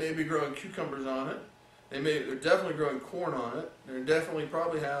 They may be growing cucumbers on it. They're definitely growing corn on it. They definitely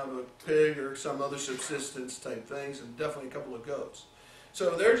probably have a pig or some other subsistence type things, and definitely a couple of goats.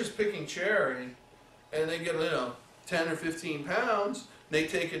 So they're just picking cherry, and they get 10 or 15 pounds. And they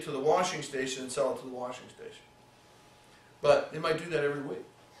take it to the washing station and sell it to the washing station. But they might do that every week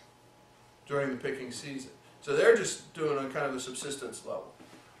during the picking season. So they're just doing on kind of a subsistence level,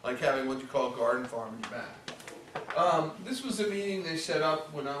 like having what you call a garden farm in your back. This was a meeting they set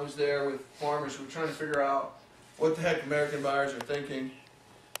up when I was there with farmers who were trying to figure out what the heck American buyers are thinking.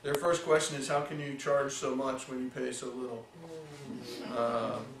 Their first question is, how can you charge so much when you pay so little?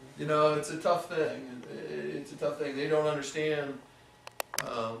 It's a tough thing. It's a tough thing. They don't understand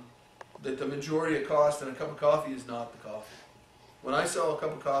that the majority of cost in a cup of coffee is not the coffee. When I sell a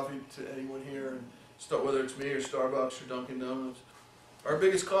cup of coffee to anyone here, and whether it's me or Starbucks or Dunkin' Donuts, our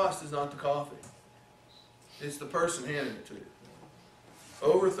biggest cost is not the coffee. It's the person handing it to you.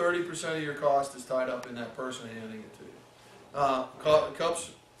 Over 30% of your cost is tied up in that person handing it to you.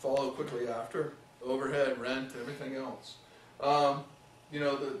 Cups follow quickly after. Overhead, rent, everything else.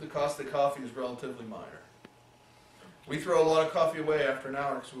 The cost of coffee is relatively minor. We throw a lot of coffee away after an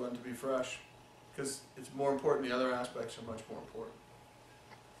hour because we want it to be fresh. Because it's more important, the other aspects are much more important.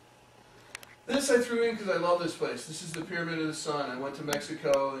 This I threw in because I love this place. This is the Pyramid of the Sun. I went to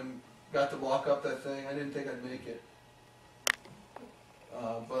Mexico and got to walk up that thing. I didn't think I'd make it.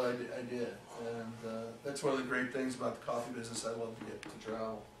 But I did. And that's one of the great things about the coffee business. I love to get to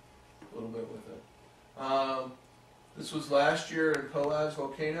travel a little bit with it. This was last year in Poas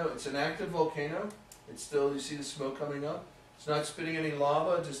volcano. It's an active volcano. It's still, you see the smoke coming up. It's not spitting any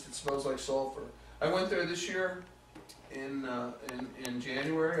lava, just it smells like sulfur. I went there this year in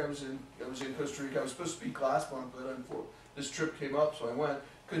January. I was in Costa Rica. I was supposed to speak last month, but this trip came up, so I went.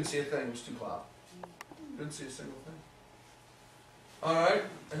 Couldn't see a thing. It was too cloudy. Couldn't see a single thing. All right,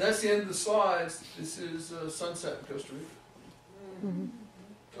 and that's the end of the slides. This is sunset in Costa Rica.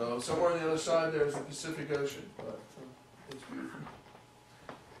 So somewhere on the other side there is the Pacific Ocean, but it's beautiful.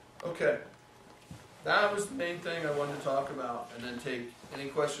 Okay, that was the main thing I wanted to talk about, and then take any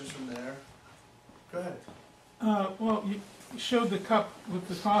questions from there. Go ahead. Well, you showed the cup with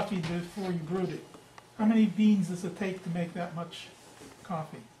the coffee before you brewed it. How many beans does it take to make that much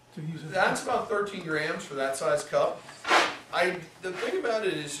coffee to use it? That's about 13 grams for that size cup. The thing about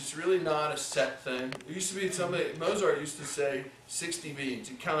it is it's really not a set thing. It used to be Mozart used to say 60 beans.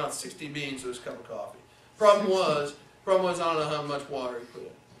 You count out 60 beans for this cup of coffee. Problem was I don't know how much water you put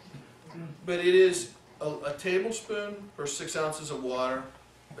in. But it is a tablespoon for 6 ounces of water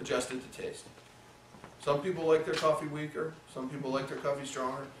adjusted to taste. Some people like their coffee weaker. Some people like their coffee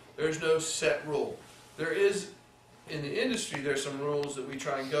stronger. There's no set rule. There is, in the industry, there's some rules that we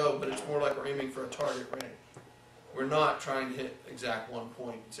try and go, but it's more like we're aiming for a target range. We're not trying to hit exact one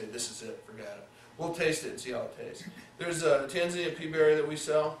point and say, this is it, forget it. We'll taste it and see how it tastes. There's a Tanzania pea berry that we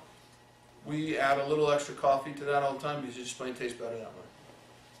sell. We add a little extra coffee to that all the time because it just plain tastes better that way.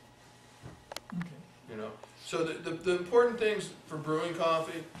 Okay. You know. So the important things for brewing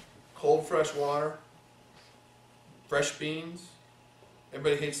coffee: cold, fresh water, fresh beans.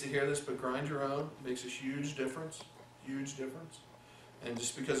 Everybody hates to hear this, but grind your own. It makes a huge difference. Huge difference. And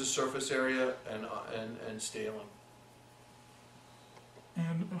just because of surface area and staling.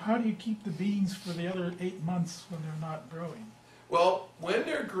 And how do you keep the beans for the other 8 months when they're not growing? Well, when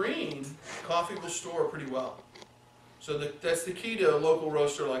they're green, coffee will store pretty well. So that's the key to a local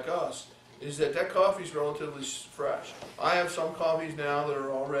roaster like us, is that coffee is relatively fresh. I have some coffees now that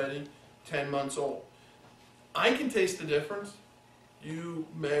are already 10 months old. I can taste the difference. You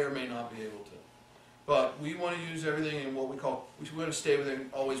may or may not be able to. But we want to use everything in what we want to stay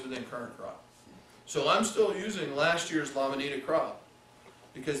always within current crop. So I'm still using last year's La Manita crop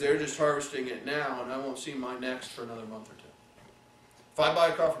because they're just harvesting it now, and I won't see my next for another month or two. If I buy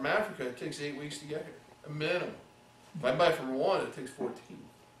a crop from Africa, it takes 8 weeks to get here, a minimum. If I buy it from Rwanda, it takes 14.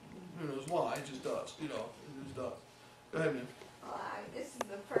 Who knows why? It just does. You know, it just does. Go ahead, man. This is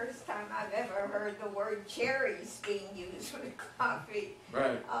the first time I've ever heard the word cherries being used with coffee.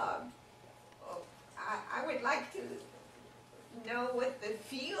 Right. I would like to know what the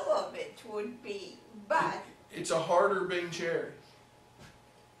feel of it would be, but It's a harder Bing cherry.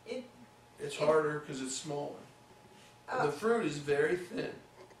 it, It's harder because it's smaller. The fruit is very thin.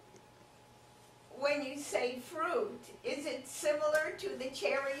 when you say fruit, is it similar to the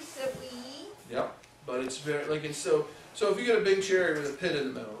cherries that we eat? Yep. But it's very so if you get a big cherry with a pit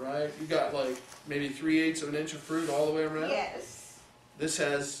in the middle, right? You got like maybe 3/8 of an inch of fruit all the way around. Yes. This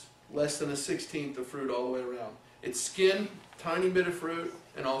has less than a 1/16 of fruit all the way around. It's skin, tiny bit of fruit,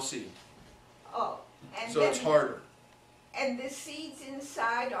 and all seed. Oh, and So it's harder. And the seeds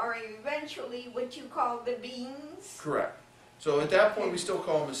inside are eventually what you call the beans? Correct. So at that point, we still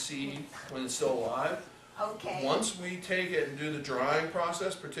call them a seed when it's still alive. Okay. Once we take it and do the drying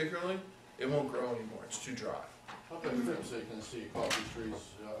process, particularly, it won't grow anymore. It's too dry. Up in Phipps, you can see coffee trees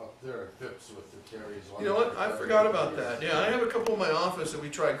up there at Phipps with the cherries. You know what? I forgot about that. Yeah, I have a couple in my office that we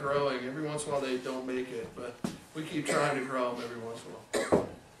try growing. Every once in a while, they don't make it, but we keep trying to grow them every once in a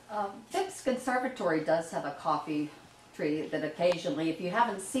while. Phipps Conservatory does have a coffee tree that occasionally, if you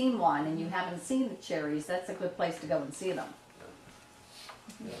haven't seen one and you haven't seen the cherries, that's a good place to go and see them.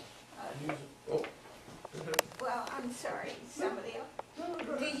 Yeah. Oh. Well, I'm sorry, somebody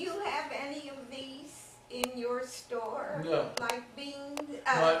else. Do you have any of these in your store? No. Like beans,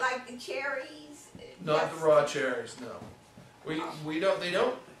 Not- like the cherries? Not the raw cherries, no. We don't.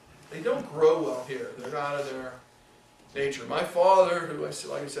 They don't grow well here. They're out of their nature. My father, who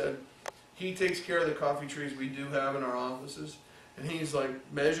like I said, he takes care of the coffee trees we do have in our offices, and he's like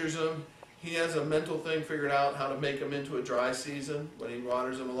measures them. He has a mental thing figured out how to make them into a dry season when he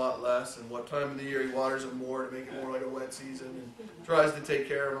waters them a lot less, and what time of the year he waters them more to make it more like a wet season, and tries to take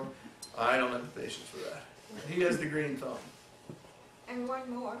care of them. I don't have the patience for that. He has the green thumb. And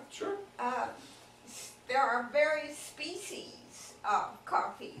one more. Sure. There are various species of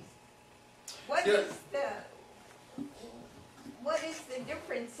coffees. What Yeah. is the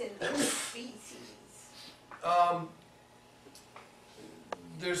difference in those species?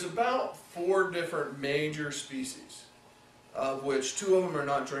 There's about 4 different major species, of which 2 of them are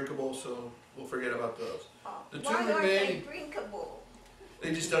not drinkable, so we'll forget about those. The 2 Why aren't they remaining, drinkable?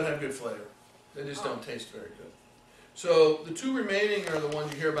 they just don't have good flavor. They just don't taste very good. So the 2 remaining are the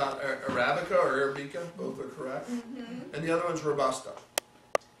ones you hear about, Arabica or Arabica, both are correct. Mm-hmm. And the other one's Robusta.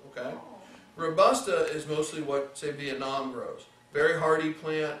 Okay? Oh. Robusta is mostly what, say, Vietnam grows. Very hardy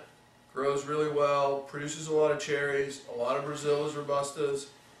plant, grows really well, produces a lot of cherries, a lot of Brazilias, Robustas,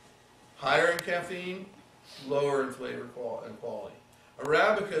 higher in caffeine, lower in flavor and quality.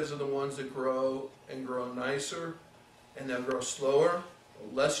 Arabicas are the ones that grow and grow nicer, and they'll grow slower,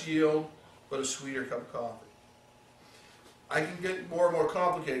 less yield, but a sweeter cup of coffee. I can get more and more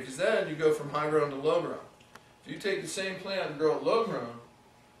complicated because then you go from high grown to low grown. If you take the same plant and grow it low grown,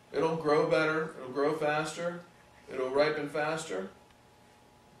 it'll grow better, it'll grow faster, it'll ripen faster.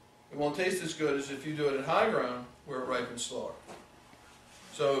 It won't taste as good as if you do it at high grown where it ripens slower.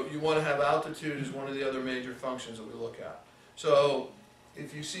 So you want to have altitude as one of the other major functions that we look at. So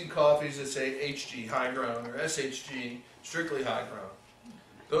if you see coffees that say HG, high grown, or SHG, strictly high grown,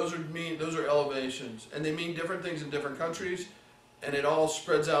 those are elevations, and they mean different things in different countries, and it all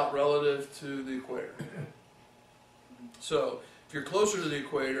spreads out relative to the equator. So if you're closer to the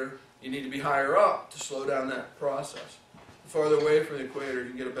equator, you need to be higher up to slow down that process. The farther away from the equator, you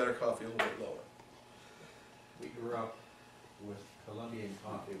can get a better coffee a little bit lower. We grew up with Colombian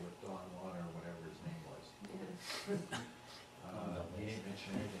coffee with Don Juan or whatever his name was. He didn't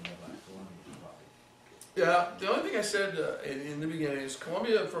mention anything about Colombian coffee. Yeah, the only thing I said in the beginning is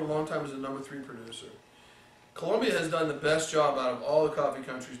Colombia for a long time was the #3 producer. Colombia has done the best job out of all the coffee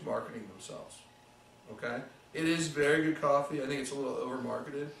countries marketing themselves. Okay? It is very good coffee. I think it's a little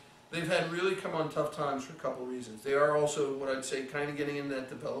over-marketed. They've had really come on tough times for a couple of reasons. They are also, what I'd say, kind of getting in that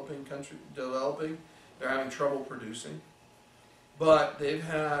developing. They're having trouble producing. But they've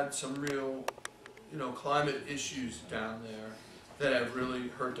had some real, climate issues down there that have really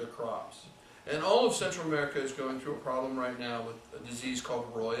hurt their crops. And all of Central America is going through a problem right now with a disease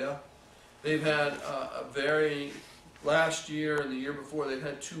called Roya. They've had last year and the year before, they've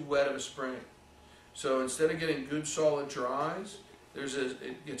had too wet of a spring. So instead of getting good solid dries,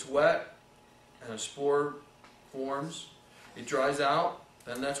 it gets wet and a spore forms. It dries out,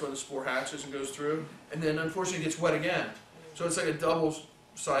 and that's when the spore hatches and goes through. And then unfortunately it gets wet again. So it's like a double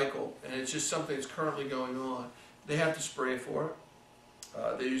cycle, and it's just something that's currently going on. They have to spray for it.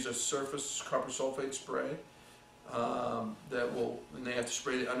 They use a surface copper sulfate spray and they have to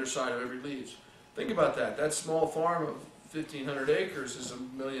spray the underside of every leaf. Think about that. That small farm of 1,500 acres is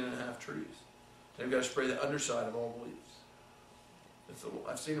 1.5 million trees. They've got to spray the underside of all the leaves.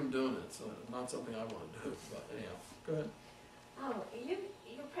 I've seen them doing it. It's not something I want to do. But anyhow, go ahead. Oh,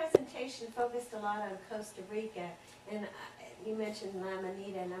 your presentation focused a lot on Costa Rica, and you mentioned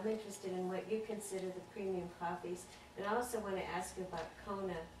Lamanita, and I'm interested in what you consider the premium coffees. And I also want to ask you about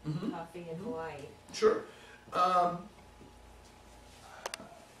Kona coffee in Hawaii. Sure. I've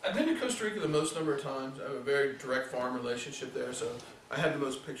been to Costa Rica the most number of times. I have a very direct farm relationship there, so I have the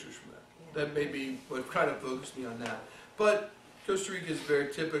most pictures from that. Yeah. That may be what kind of focused me on that. But Costa Rica is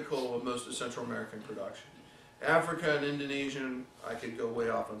very typical of most of Central American production. Africa and Indonesian, I could go way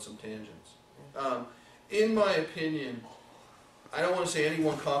off on some tangents. In my opinion, I don't want to say any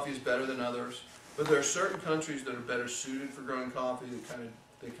one coffee is better than others, but there are certain countries that are better suited for growing coffee.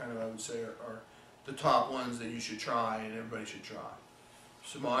 They kind of I would say, are the top ones that you should try and everybody should try.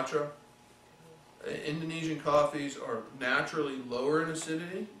 Sumatra, Indonesian coffees are naturally lower in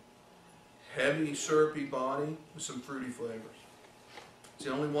acidity, heavy syrupy body with some fruity flavors. It's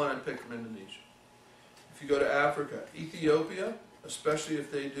the only one I'd pick from Indonesia. If you go to Africa, Ethiopia, especially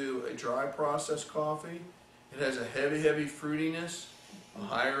if they do a dry process coffee, it has a heavy, heavy fruitiness, a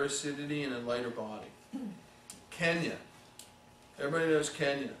higher acidity, and a lighter body. Kenya, everybody knows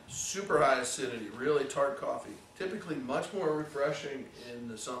Kenya, super high acidity, really tart coffee, typically much more refreshing in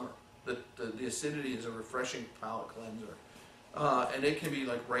the summer. The acidity is a refreshing palate cleanser. And it can be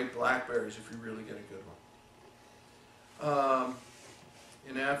like ripe blackberries if you really get a good one.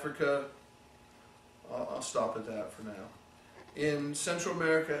 In Africa, I'll stop at that for now. In Central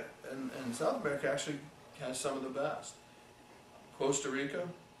America and South America actually has some of the best. Costa Rica,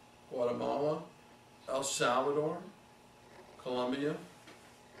 Guatemala, El Salvador, Colombia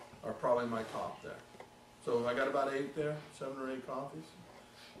are probably my top there. So I got about 8 there, 7 or 8 coffees.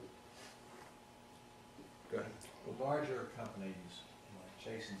 Go ahead. The larger companies like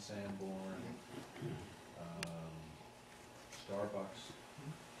Chase and Sanborn, Starbucks,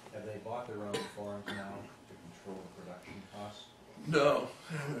 have they bought their own farms now to control the production costs? No,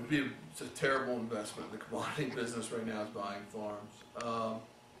 it's a terrible investment. The commodity business right now is buying farms.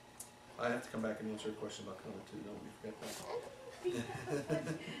 I have to come back and answer a question about Kona too. Don't forget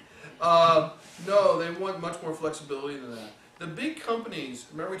that. No, they want much more flexibility than that. The big companies,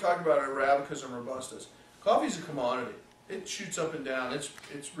 remember we talked about Arabicas and Robustas. Coffee's a commodity. It shoots up and down. It's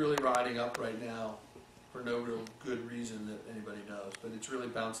really riding up right now for no real good reason that anybody knows. But it's really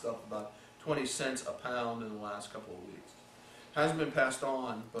bounced up about 20 cents a pound in the last couple of weeks. Hasn't been passed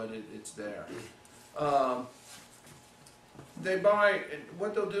on, but it's there. They buy,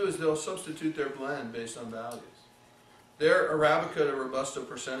 what they'll do is they'll substitute their blend based on values. Their Arabica to Robusta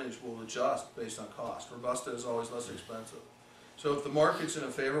percentage will adjust based on cost. Robusta is always less expensive. So if the market's in a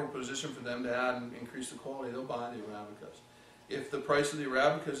favorable position for them to add and increase the quality, they'll buy the Arabicas. If the price of the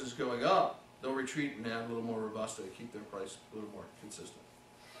Arabicas is going up, they'll retreat and add a little more Robusta to keep their price a little more consistent.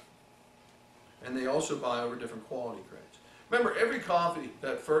 And they also buy over different quality grades. Remember, every coffee,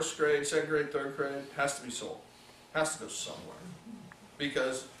 that first grade, second grade, third grade, has to be sold. Has to go somewhere.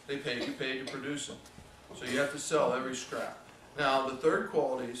 Because you paid to produce it. So you have to sell every scrap. Now, the third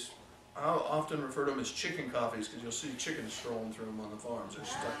qualities, I'll often refer to them as chicken coffees because you'll see chickens strolling through them on the farms. They're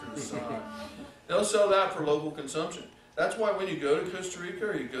stuck to the side. They'll sell that for local consumption. That's why when you go to Costa Rica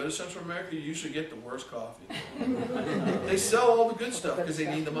or you go to Central America, you usually get the worst coffee. They sell all the good stuff because they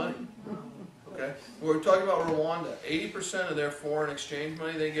need the money. Okay? We're talking about Rwanda. 80% of their foreign exchange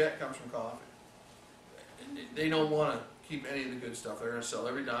money they get comes from coffee. They don't want to keep any of the good stuff. They're going to sell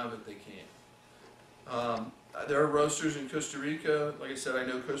every dime that they can. There are roasters in Costa Rica. Like I said, I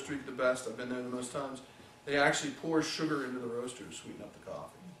know Costa Rica the best. I've been there the most times. They actually pour sugar into the roaster to sweeten up the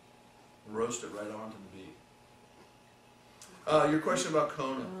coffee. Roast it right onto the bean. Your question about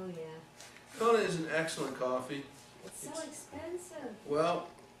Kona. Oh, yeah. Kona is an excellent coffee. It's so expensive. Well,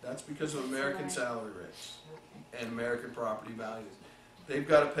 that's because of American salary rates and American property values. They've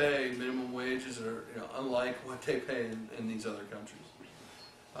got to pay minimum wages that are unlike what they pay in these other countries.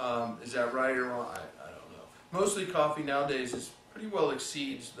 Is that right or wrong? I don't know. Mostly coffee nowadays pretty well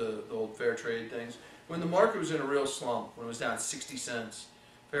exceeds the old fair trade things. When the market was in a real slump, when it was down 60 cents,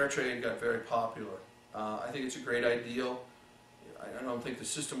 fair trade got very popular. I think it's a great ideal. I don't think the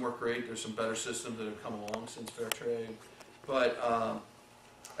system worked great. There's some better systems that have come along since fair trade. But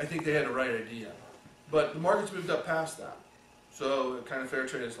I think they had the right idea. But the market's moved up past that. So kind of fair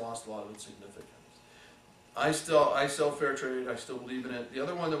trade has lost a lot of its significance. I sell fair trade. I still believe in it. The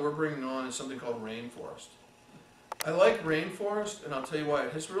other one that we're bringing on is something called rainforest. I like rainforest, and I'll tell you why.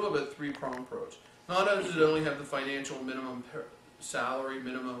 It has a little bit three-pronged approach. Not only does it only have the financial minimum salary,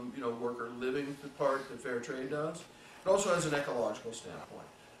 minimum worker living part that fair trade does, it also has an ecological standpoint.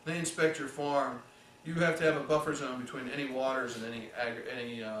 They inspect your farm. You have to have a buffer zone between any waters and any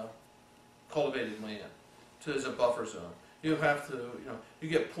cultivated land. So there's a buffer zone. You have to, you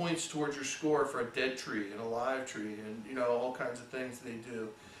get points towards your score for a dead tree and a live tree and, all kinds of things they do.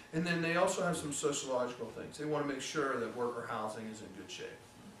 And then they also have some sociological things. They want to make sure that worker housing is in good shape.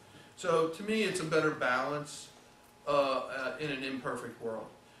 So to me, it's a better balance in an imperfect world.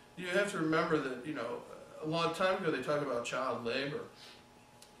 You have to remember that, a long time ago they talked about child labor.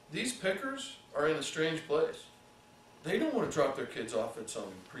 These pickers are in a strange place. They don't want to drop their kids off at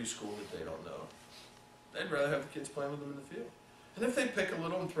some preschool that they don't know. They'd rather have the kids playing with them in the field. And if they pick a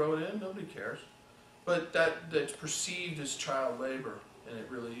little and throw it in, nobody cares. But that's perceived as child labor, and it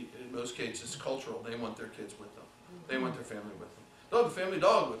really, in most cases, it's cultural. They want their kids with them. They want their family with them. They'll have a family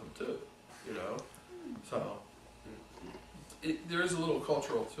dog with them, too, So, there is a little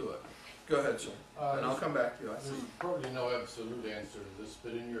cultural to it. Go ahead, sir. And I'll come back to you. There's probably no absolute answer to this,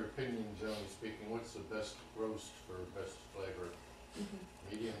 but in your opinion, generally speaking, what's the best roast for best flavor?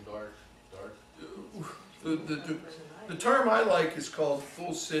 Medium, dark? The term I like is called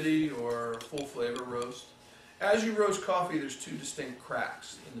full city or full flavor roast. As you roast coffee, there's two distinct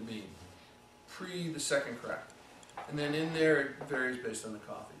cracks in the bean. The second crack. And then in there, it varies based on the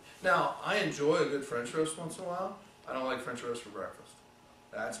coffee. Now, I enjoy a good French roast once in a while. I don't like French roast for breakfast.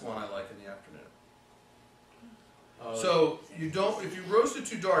 That's one I like in the afternoon. So if you roast it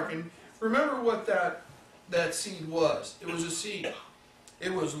too dark, and remember what that seed was. It was a seed.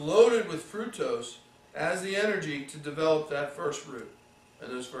 It was loaded with fructose as the energy to develop that first root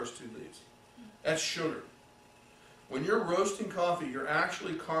and those first two leaves. That's sugar. When you're roasting coffee, you're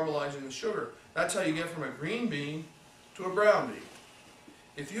actually caramelizing the sugar. That's how you get from a green bean to a brown bean.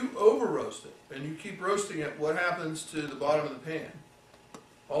 If you over roast it and you keep roasting it, what happens to the bottom of the pan?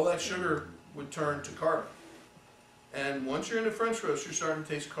 All that sugar would turn to carbon. And once you're in a French roast, you're starting to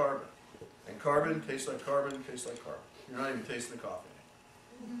taste carbon. And carbon tastes like carbon, tastes like carbon. You're not even tasting the coffee.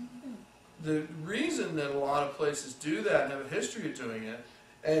 The reason that a lot of places do that and have a history of doing it,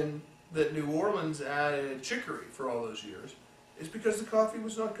 and that New Orleans added chicory for all those years, is because the coffee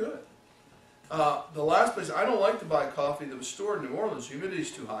was not good. The last place, I don't like to buy coffee that was stored in New Orleans. Humidity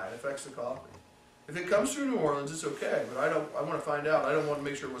is too high. It affects the coffee. If it comes through New Orleans, it's okay, but I want to find out. I don't want to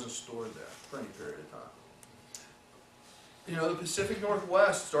make sure it wasn't stored there for any period of time. The Pacific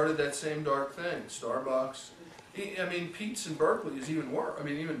Northwest started that same dark thing. Starbucks. Pete's in Berkeley is even worse.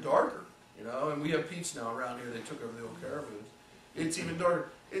 Even darker. And we have Pete's now around here. They took over the old Caribou's. It's even darker.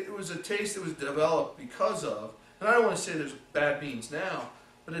 It was a taste that was developed because of, and I don't want to say there's bad beans now,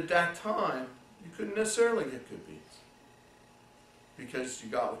 but at that time, you couldn't necessarily get good beans because you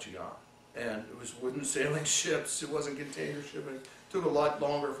got what you got. And it was wooden sailing ships, it wasn't container shipping. It took a lot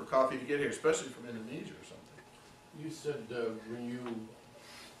longer for coffee to get here, especially from Indonesia or something. You said when you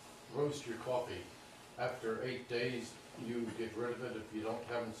roast your coffee, after 8 days, you get rid of it if you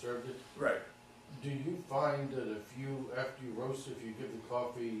haven't served it? Right. Do you find that after you roast it, if you give the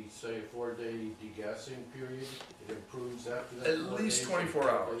coffee, say, a 4-day degassing period, it improves after that? At least 24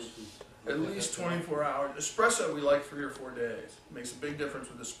 hours. At least 24 hours. Espresso, we like 3 or 4 days. It makes a big difference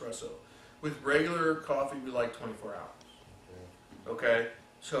with espresso. With regular coffee, we like 24 hours. Okay?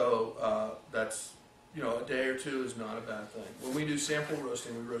 So that's, a day or two is not a bad thing. When we do sample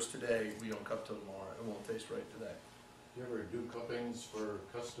roasting, we roast today, we don't cup till tomorrow. It won't taste right today. Do you ever do cuppings for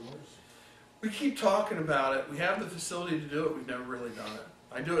customers? We keep talking about it. We have the facility to do it. We've never really done it.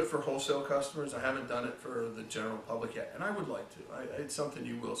 I do it for wholesale customers. I haven't done it for the general public yet, and I would like to. It's something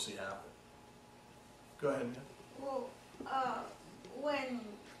you will see happen. Go ahead, Nick. Well, when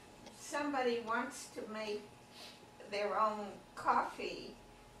somebody wants to make their own coffee,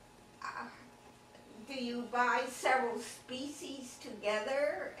 do you buy several species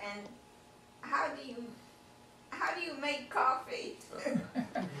together, and how do you make coffee?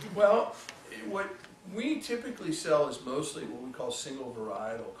 Well, what we typically sell is mostly what we call single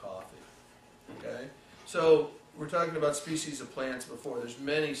varietal coffee. Okay, so we're talking about species of plants before. There's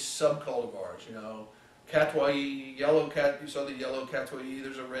many subcultivars. Catwai, yellow cat. You saw the yellow catwai.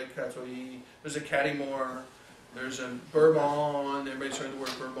 There's a red catwai. There's a Cattymore. There's a Bourbon. Everybody's trying the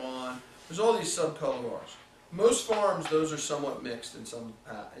word Bourbon. There's all these subcultivars. Most farms, those are somewhat mixed in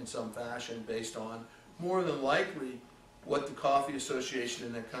some fashion, based on more than likely what the Coffee Association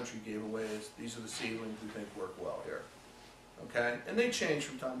in that country gave away is these are the seedlings we think work well here. Okay? And they change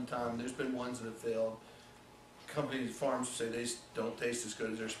from time to time. There's been ones that have failed. Companies, farms say they don't taste as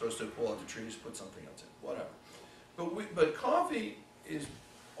good as they're supposed to. Pull out the trees, put something else in, whatever. But coffee is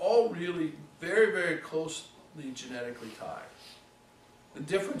all really very, very closely genetically tied. The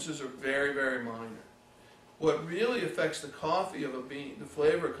differences are very, very minor. What really affects the coffee of a bean, the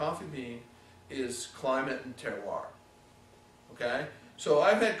flavor of a coffee bean, is climate and terroir. Okay? So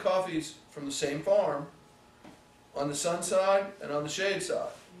I've had coffees from the same farm on the sun side and on the shade side.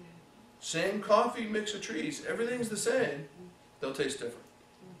 Same coffee mix of trees, everything's the same, they'll taste different.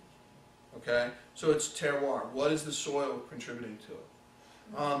 Okay? So it's terroir. What is the soil contributing to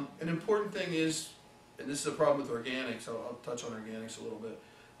it? An important thing is, and this is a problem with organics, I'll touch on organics a little bit.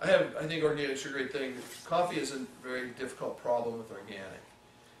 I think organics are a great thing. Coffee is a very difficult problem with organic.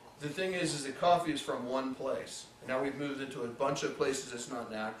 The thing is that coffee is from one place. And now we've moved into a bunch of places it's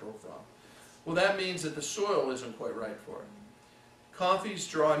not natural from. Well, that means that the soil isn't quite right for it. Coffees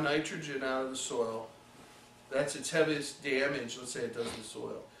draw nitrogen out of the soil. That's its heaviest damage, let's say it does to the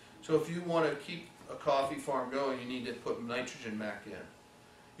soil. So if you want to keep a coffee farm going, you need to put nitrogen back in.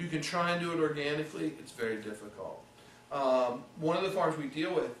 You can try and do it organically, it's very difficult. One of the farms we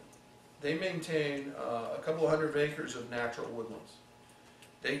deal with, they maintain a couple of 100 acres of natural woodlands.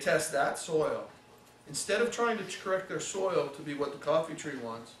 They test that soil. Instead of trying to correct their soil to be what the coffee tree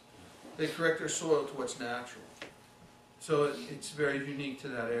wants, they correct their soil to what's natural. So it's very unique to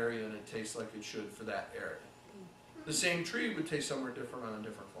that area, and it tastes like it should for that area. The same tree would taste somewhere different on a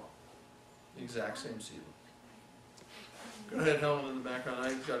different farm. The exact same seedling. Go ahead, Helen, in the background.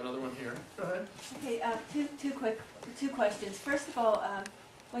 I've got another one here. Go ahead. Okay, two questions. First of all,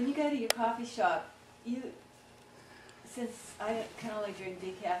 when you go to your coffee shop, since I can only drink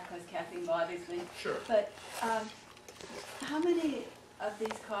decaf because caffeine bothers me, Sure. but how many of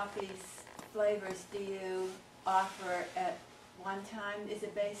these coffees flavors do you offer at one time? Is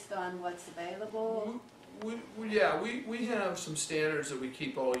it based on what's available? We have some standards that we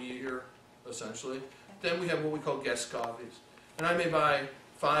keep all year, essentially. Then we have what we call guest coffees. And I may buy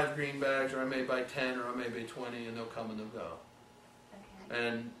 5 green bags, or I may buy 10, or I may buy 20, and they'll come and they'll go. Okay.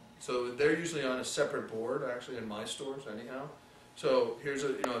 And so they're usually on a separate board, actually, in my stores, anyhow. So here's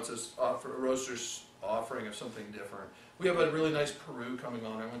it's a roaster's offering of something different. We have a really nice Peru coming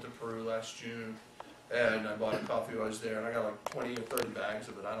on. I went to Peru last June, and I bought a coffee while I was there, and I got like 20 or 30 bags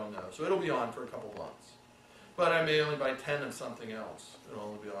of it, I don't know. So it'll be on for a couple months. But I may only buy 10 of something else. It'll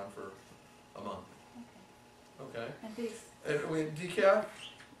only be on for a month. Okay. And these, decaf?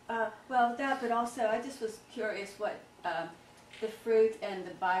 well, that, but also I just was curious what the fruit and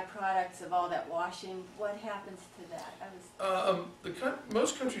the byproducts of all that washing, what happens to that?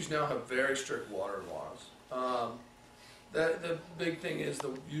 Most countries now have very strict water laws. The big thing is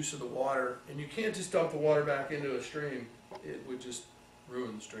the use of the water, and you can't just dump the water back into a stream it would just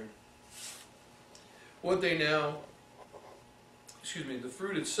ruin the stream. What they now, the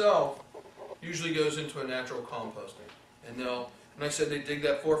fruit itself usually goes into a natural composting. And and I said they dig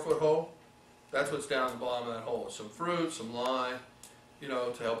that 4-foot hole, that's what's down at the bottom of that hole. Some fruit, some lime,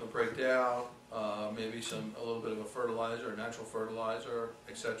 to help it break down, maybe a little bit of a fertilizer, a natural fertilizer,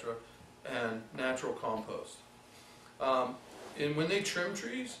 etc., and natural compost. And when they trim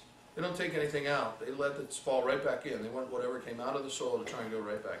trees, they don't take anything out. They let it fall right back in. They want whatever came out of the soil to try and go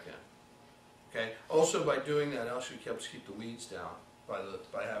right back in. Okay. Also, by doing that, it actually helps keep the weeds down by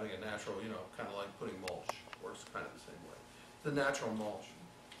having a natural, kind of like putting mulch. Works kind of the same way. The natural mulch.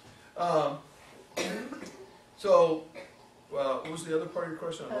 What was the other part of your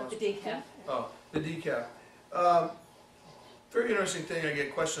question? The decaf. Oh, the decaf. Very interesting thing. I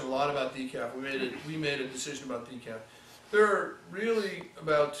get questioned a lot about decaf. We made a decision about decaf. There are really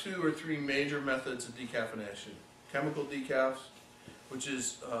about 2 or 3 major methods of decaffeination. Chemical decafs, which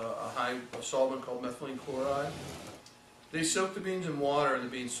is a solvent called methylene chloride. They soak the beans in water and the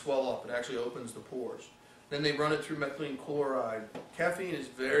beans swell up. It actually opens the pores. Then they run it through methylene chloride. Caffeine is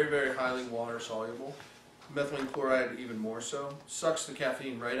very, very highly water soluble. Methylene chloride even more so. Sucks the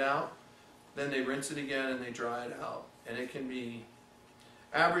caffeine right out. Then they rinse it again and they dry it out. And it can be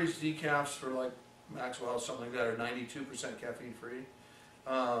average decafs for like Maxwell, something like that, are 92% caffeine free.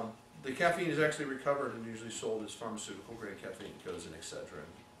 The caffeine is actually recovered and usually sold as pharmaceutical grade caffeine. It goes in Excedrin,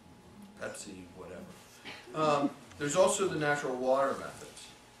 Pepsi, whatever. There's also the natural water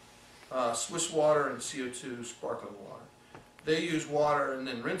methods. Swiss water and CO2 sparkling water. They use water and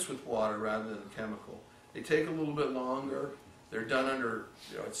then rinse with water rather than chemical. They take a little bit longer. They're done under,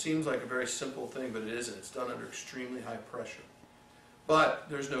 it seems like a very simple thing, but it isn't. It's done under extremely high pressure. But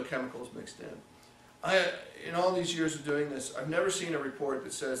there's no chemicals mixed in. In all these years of doing this, I've never seen a report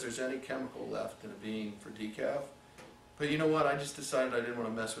that says there's any chemical left in a bean for decaf. But you know what? I just decided I didn't want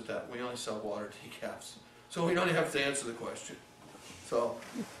to mess with that. We only sell water decafs. So we don't even have to answer the question. So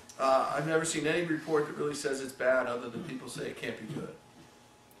I've never seen any report that really says it's bad other than people say it can't be good.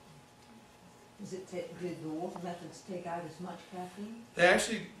 Did the water methods take out as much caffeine? They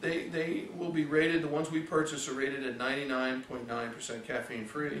actually, they will be rated, the ones we purchase are rated at 99.9% caffeine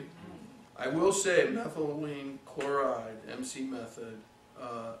free. I will say methylene chloride, MC method,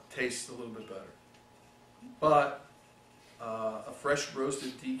 tastes a little bit better. But a fresh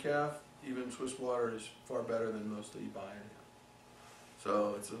roasted decaf, even Swiss water, is far better than most that you buy anyhow.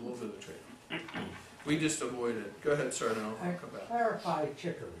 So it's a little bit of a trade. We just avoid it. Go ahead, sir, and I'll come back. Clarify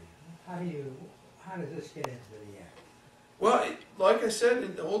chicory. How does this get into the act? Well, like I said,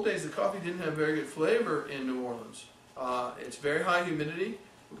 in the old days, the coffee didn't have very good flavor in New Orleans. It's very high humidity. It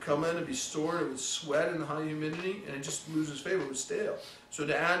would come in and be stored. It would sweat in the high humidity, and it just loses flavor. It was stale. So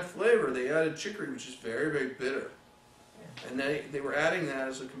to add flavor, they added chicory, which is very, very bitter. And they were adding that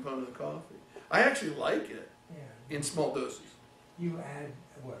as a component of the coffee. I actually like it in small doses. You add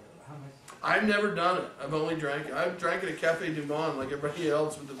what? How much? I've never done it. I've only drank it. I've drank it at Cafe Du Monde like everybody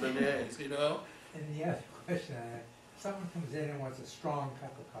else with the beignets, And the other question I had, someone comes in and wants a strong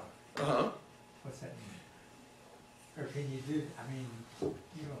cup of coffee. Uh-huh. What's that mean? Or can you do,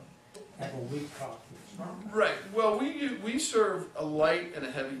 you don't have a weak coffee, strong coffee? Right. Well, we serve a light and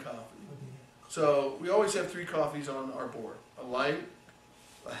a heavy coffee. So we always have 3 coffees on our board. A light,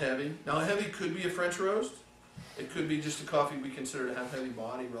 a heavy. Now a heavy could be a French roast. It could be just a coffee we consider to have heavy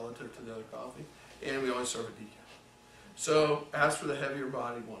body relative to the other coffee. And we always serve a decaf. So ask for the heavier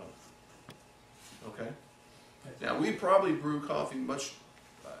body one of them. Okay? Now we probably brew coffee much,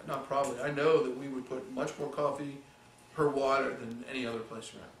 not probably, I know that we would put much more coffee per water than any other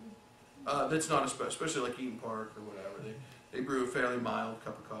place around. That's not especially like Eaton Park or whatever. They brew a fairly mild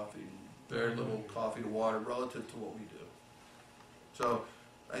cup of coffee. Very little coffee to water relative to what we do. So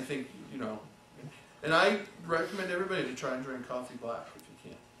I think, and I recommend everybody to try and drink coffee black if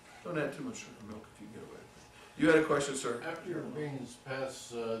you can. Don't add too much sugar milk if you can get away with it. You had a question, sir? After your beans pass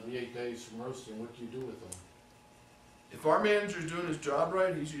the 8 days from roasting, what do you do with them? If our manager's doing his job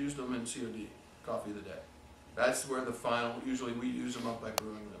right, he's used them in COD, coffee of the day. That's where the final, usually we use them up by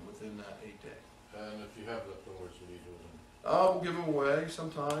brewing them within that 8 day. And if you have leftovers, what do you do with them? We'll give them away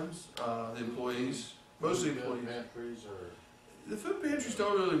sometimes, the employees, mostly employees. Pantries or? The food pantries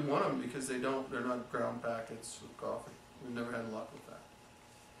don't really want them because they're not ground packets of coffee. We've never had luck with that.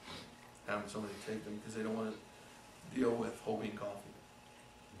 Having somebody take them because they don't want to deal with whole bean coffee.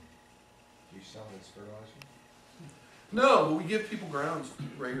 Do you sell it as fertilizer? No, but we give people grounds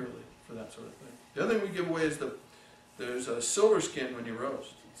regularly for that sort of thing. The other thing we give away is there's a silver skin when you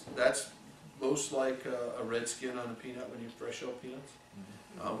roast. That's most like a red skin on a peanut when you fresh shell peanuts.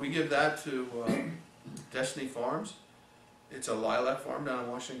 We give that to Destiny Farms. It's a lilac farm down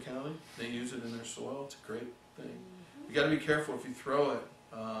in Washington County. They use it in their soil. It's a great thing. You got to be careful if you throw it.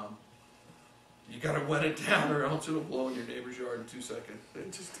 You got to wet it down, or else it'll blow in your neighbor's yard in 2 seconds.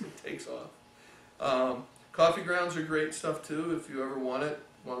 It just takes off. Coffee grounds are great stuff too. If you ever want it,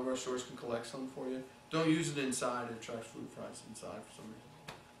 one of our stores can collect some for you. Don't use it inside. It attracts fruit flies inside for some reason.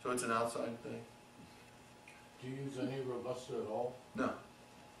 So it's an outside thing. Do you use any Robusta at all? No.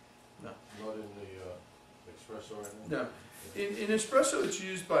 Not in the espresso or anything? No. In espresso, it's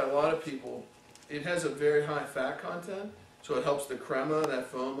used by a lot of people. It has a very high fat content, so it helps the crema, that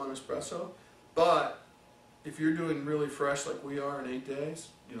foam on espresso. But if you're doing really fresh like we are in 8 days,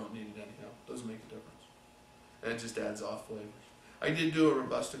 you don't need it anyhow. It doesn't make a difference. And it just adds off flavors. I did do a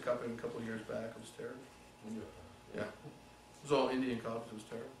Robusta cupping a couple of years back. It was terrible. Yeah. It was all Indian coffee. It was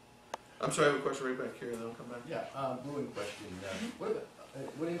terrible. I'm sorry, I have a question right back here, then I'll come back. Yeah, brewing question.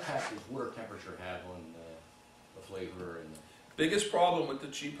 What impact does water temperature have on the flavor and Biggest problem with the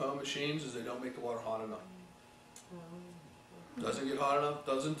cheap home machines is they don't make the water hot enough. Doesn't get hot enough,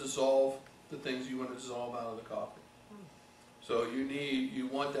 doesn't dissolve the things you want to dissolve out of the coffee. So you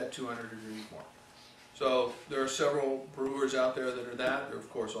want that 200 degrees mark. So there are several brewers out there that are that. They're of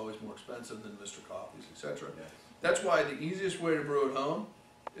course always more expensive than Mr. Coffees, etc. Yeah. That's why the easiest way to brew at home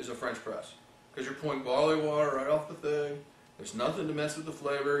is a French press. Because you're pouring barley water right off the thing. There's nothing to mess with the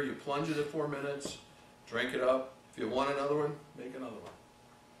flavor. You plunge it at 4 minutes, drink it up. If you want another one, make another one.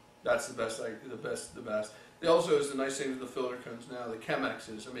 That's the best, the best. It also is the nice thing with the filter cones now, the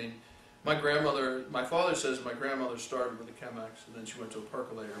Chemexes. I mean, my father says my grandmother started with the Chemex, and then she went to a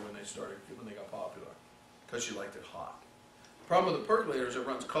percolator when they got popular, because she liked it hot. The problem with the percolator is it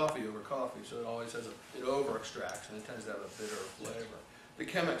runs coffee over coffee, so it always has it over extracts, and it tends to have a bitter flavor. The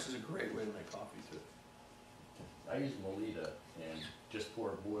Chemex is a great way to make coffee too. I use Melita and just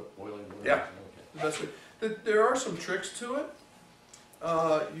pour boiling water. Yeah. The best way. There are some tricks to it.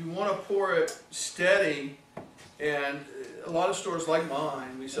 You want to pour it steady, and a lot of stores like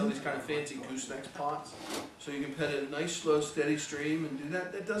mine, we sell these kind of fancy goosenecks pots, so you can put a nice, slow, steady stream and do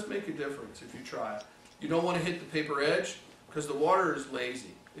that. That does make a difference if you try it. You don't want to hit the paper edge, because the water is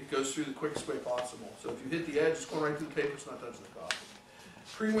lazy. It goes through the quickest way possible. So if you hit the edge, it's going right through the paper, it's not touching the coffee.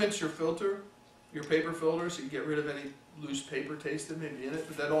 Pre-rinse your filter, your paper filter, so you get rid of any loose paper taste that may be in it,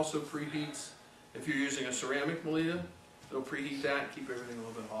 but that also preheats. If you're using a ceramic Melita, it'll preheat that and keep everything a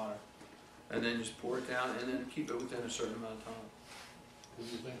little bit hotter. And then just pour it down and then keep it within a certain amount of time. What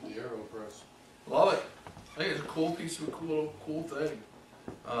do you think of the AeroPress? Love it. I think it's a cool piece of cool thing.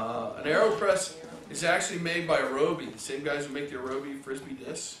 An AeroPress is actually made by Arobi, the same guys who make the Arobi Frisbee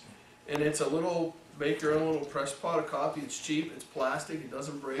discs. And it's a little, make your own little press pot of coffee. It's cheap, it's plastic, it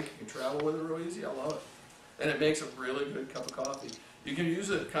doesn't break, you can travel with it real easy. I love it. And it makes a really good cup of coffee. You can use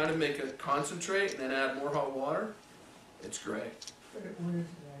it, kind of make a concentrate and then add more hot water. It's great. What is it?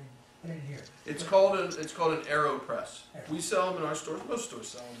 I didn't hear. It's called an AeroPress. We sell them in our stores. Most stores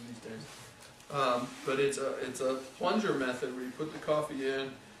sell them these days. But it's a plunger method where you put the coffee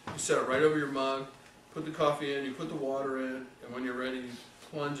in, you set it right over your mug, put the coffee in, you put the water in, and when you're ready, you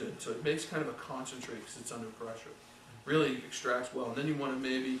plunge it. So it makes kind of a concentrate because it's under pressure. Really extracts well. And then you want to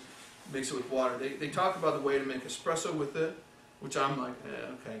maybe mix it with water. They talk about the way to make espresso with it, which I'm like,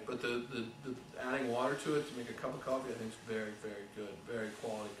 okay. But the adding water to it to make a cup of coffee, I think is very, very good. Very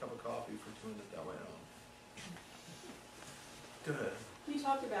quality cup of coffee for doing it that way at home. Go ahead. You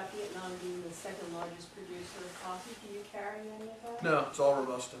talked about Vietnam being the second largest producer of coffee. Do you carry any of that? No, it's all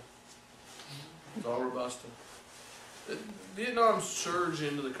Robusta. It's all Robusta. Vietnam's surge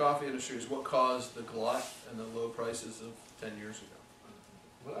into the coffee industry is what caused the glut and the low prices of 10 years ago.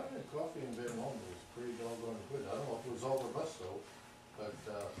 But I think coffee in Vietnam was pretty doggone good. I don't know if it was all Robusta, but...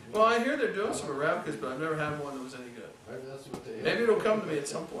 Well, I hear they're doing some Arabicas, but I've never had one that was any good. Maybe that's what they... Maybe it'll come to me at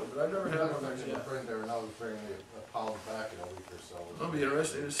some point, but I've never had one I that was got a yet. friend there, and I was bringing me a pound back in a week or so. It'll be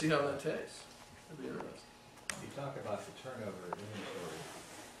interesting to see how that tastes. It'll be interesting. You talk about the turnover of inventory.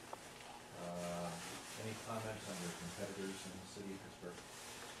 Any comments on your competitors in the city of Pittsburgh?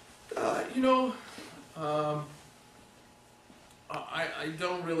 I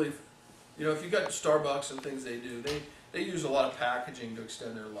don't really, if you got Starbucks and things they do, they use a lot of packaging to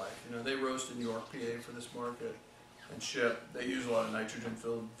extend their life. They roast in York, PA for this market and ship. They use a lot of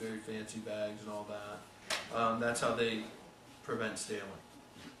nitrogen-filled, very fancy bags and all that. That's how they prevent stealing.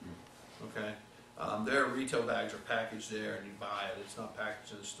 Okay? Their retail bags are packaged there and you buy it. It's not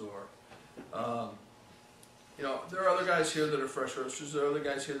packaged in the store. There are other guys here that are fresh roasters. There are other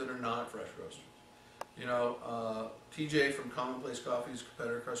guys here that are not fresh roasters. TJ from Commonplace Coffee is a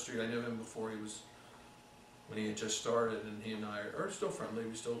competitor across the street. I knew him before when he had just started, and he and I are still friendly.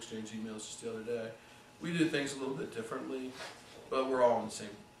 We still exchange emails just the other day. We do things a little bit differently, but we're all in the same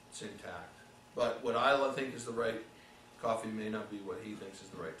tact. But what I think is the right coffee may not be what he thinks is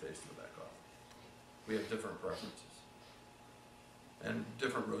the right taste of that coffee. We have different preferences and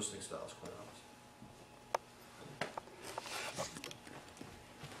different roasting styles, quite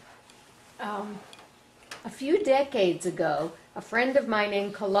honestly. A few decades ago, a friend of mine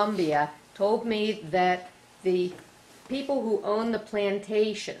in Colombia told me that the people who own the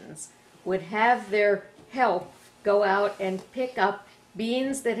plantations would have their help go out and pick up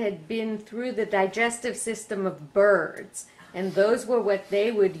beans that had been through the digestive system of birds, and those were what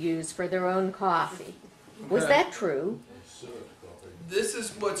they would use for their own coffee. Was Okay. that true? This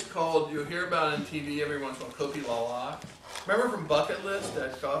is what's called, you'll hear about on TV every once in a while, Kopi Lala. Remember from Bucket List,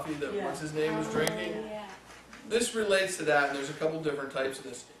 that coffee that what's his name was drinking? Yeah. This relates to that, and there's a couple different types of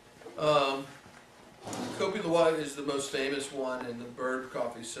this. Kopi Luwak is the most famous one, and the bird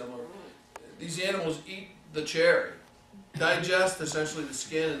coffee is similar. These animals eat the cherry, digest essentially the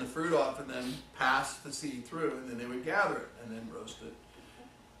skin and the fruit off, and then pass the seed through, and then they would gather it and then roast it.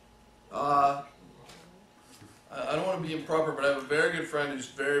 I don't want to be improper, but I have a very good friend who's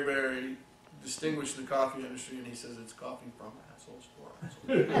very, very distinguished in the coffee industry, and he says it's coffee from assholes for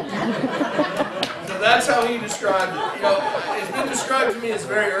assholes. So that's how he described it. You know, it's been described to me as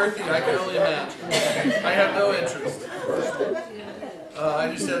very earthy. I can only imagine. I have no interest.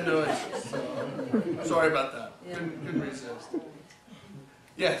 I just have no interest. So, sorry about that. Couldn't resist.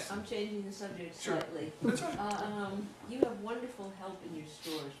 Yes. I'm changing the subject Sure. slightly. That's right. You have wonderful help in your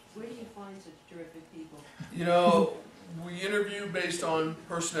stores. Where do you find such terrific people? You know, we interview based on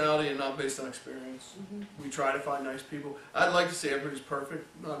personality and not based on experience. We try to find nice people. I'd like to say everybody's perfect.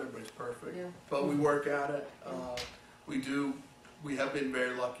 Not everybody's perfect, Yeah. but we work at it. We have been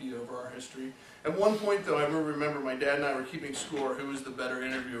very lucky over our history. At one point, though, I remember my dad and I were keeping score who was the better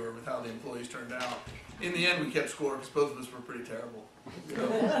interviewer with how the employees turned out. In the end, we kept score because both of us were pretty terrible. You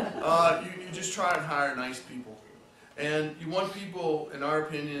know? You just try and hire nice people. And you want people, in our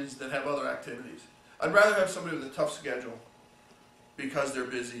opinions, that have other activities. I'd rather have somebody with a tough schedule because they're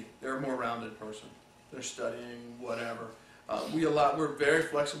busy. They're a more rounded person. They're studying, whatever. We're very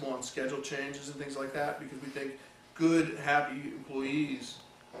flexible on schedule changes and things like that because we think good, happy employees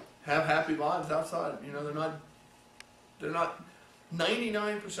have happy lives outside. You know, they're not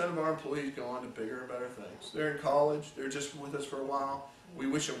 99% of our employees go on to bigger and better things. They're in college. They're just with us for a while. We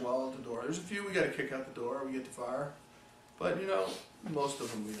wish them well at the door. There's a few we got to kick out the door. We get to fire. But, you know, most of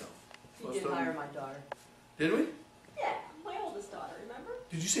them we know. You Most did of them. hire my daughter. Did we? Yeah, my oldest daughter, remember?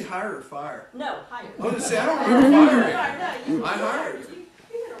 Did you say hire or fire? No, hired. I was going to say, I don't remember firing. No, I hired you.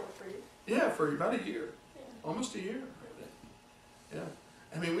 You had her for you. Yeah, for about a year. Almost a year. Yeah.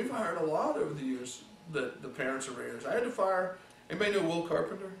 I mean, we've hired a lot over the years that the parents are raiders. I had to fire, anybody know Will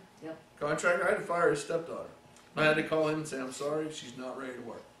Carpenter? Yep. Contractor? I had to fire his stepdaughter. I had to call him and say, I'm sorry, she's not ready to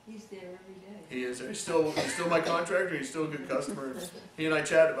work. He's there every day. He is. He's still my contractor. He's still a good customer. He and I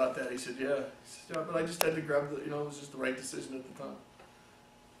chatted about that. He said, yeah. He said, yeah, but I just had to grab the, you know, it was just the right decision at the time.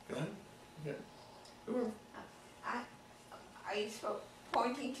 Go ahead. Yeah. Whoever. Are you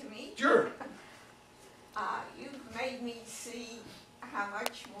pointing to me? Sure. You've made me see how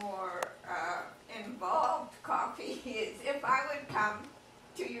much more involved coffee is. If I would come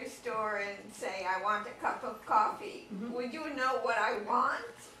to your store and say I want a cup of coffee, would you know what I want?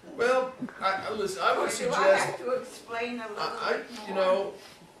 Well, listen, I Or would do suggest. I have to explain a little bit more? You know,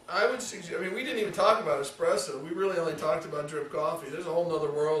 I would suggest. I mean, we didn't even talk about espresso. We really only talked about drip coffee. There's a whole other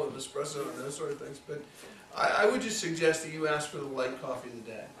world of espresso and those sort of things. But I would just suggest that you ask for the light coffee of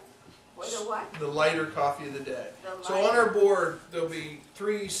the day. For the what? The lighter coffee of the day. The So on our board, there'll be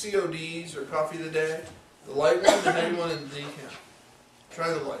 3 CODs or coffee of the day. The light one, the heavy one, and the decaf. Try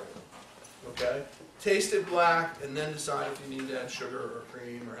the light one. Okay? Taste it black, and then decide if you need to add sugar or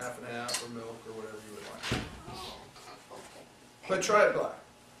cream or half and half or milk or whatever you would like. But try it black.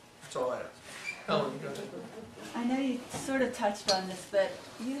 That's all I ask. Helen, go ahead. I know you sort of touched on this, but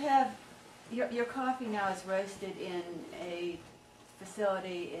you have, your coffee now is roasted in a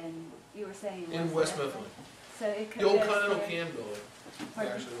facility in, you were saying? In West Mifflin. So it The old goes Continental there- Can Building. That's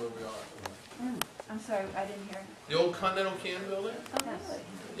Pardon? actually where we are. I'm sorry, I didn't hear. The old Continental Can Building? Oh, really?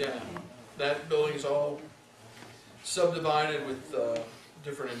 Yeah. That building's all subdivided with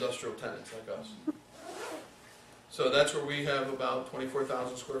different industrial tenants like us. So that's where we have about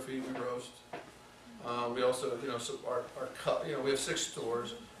 24,000 square feet we roast. We also, you know, so our cup, you know, we have 6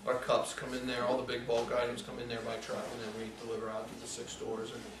 stores. Our cups come in there, all the big bulk items come in there by truck, and then we deliver out to the 6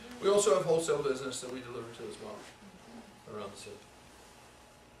 stores. And we also have wholesale business that we deliver to as well around the city.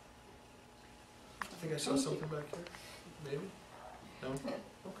 I think I saw something back here. Maybe? No?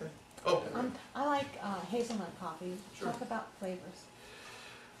 Okay. Oh, I like hazelnut coffee. Sure. Talk about flavors.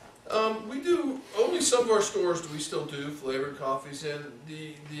 we do, only some of our stores do we still do flavored coffees, and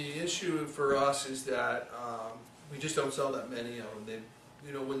the issue for us is that we just don't sell that many of them. They,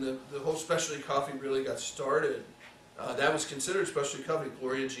 you know, when the whole specialty coffee really got started, that was considered specialty coffee.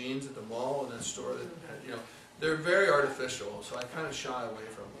 Gloria Jean's at the mall and that store that had, you know, they're very artificial, so I kind of shy away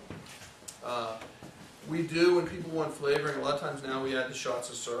from them. We do, when people want flavoring, a lot of times now we add the shots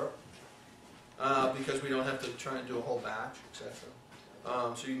of syrup because we don't have to try and do a whole batch, etc.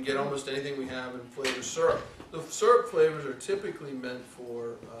 So you can get almost anything we have in flavored syrup. The syrup flavors are typically meant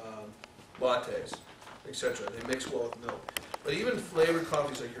for lattes, etc. They mix well with milk. But even flavored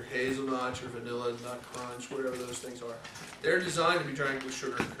coffees like your hazelnut, your vanilla, nut crunch, whatever those things are, they're designed to be drank with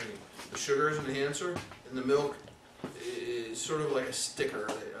sugar and cream. The sugar is an enhancer, and the milk is sort of like a sticker.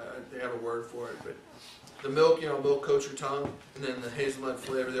 They have a word for it, but the milk, you know, milk coats your tongue, and then the hazelnut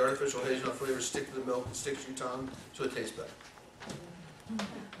flavor, the artificial hazelnut flavor, stick to the milk and sticks to your tongue, so it tastes better.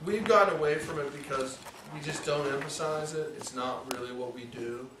 We've gotten away from it because we just don't emphasize it. It's not really what we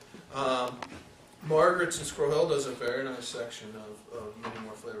do. Margaret's in Squirrel Hill does a very nice section of many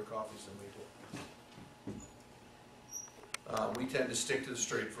more flavored coffees than we do. We tend to stick to the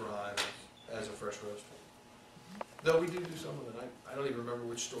straight variety as a fresh roast. Though we do some of it. I don't even remember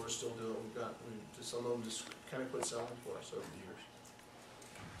which stores still do it. Some of them just kind of quit selling for us over the years.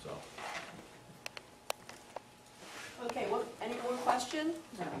 So. Okay, well, any more questions?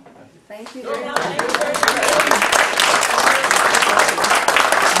 No. Thank you No, very no, much. thank you very much.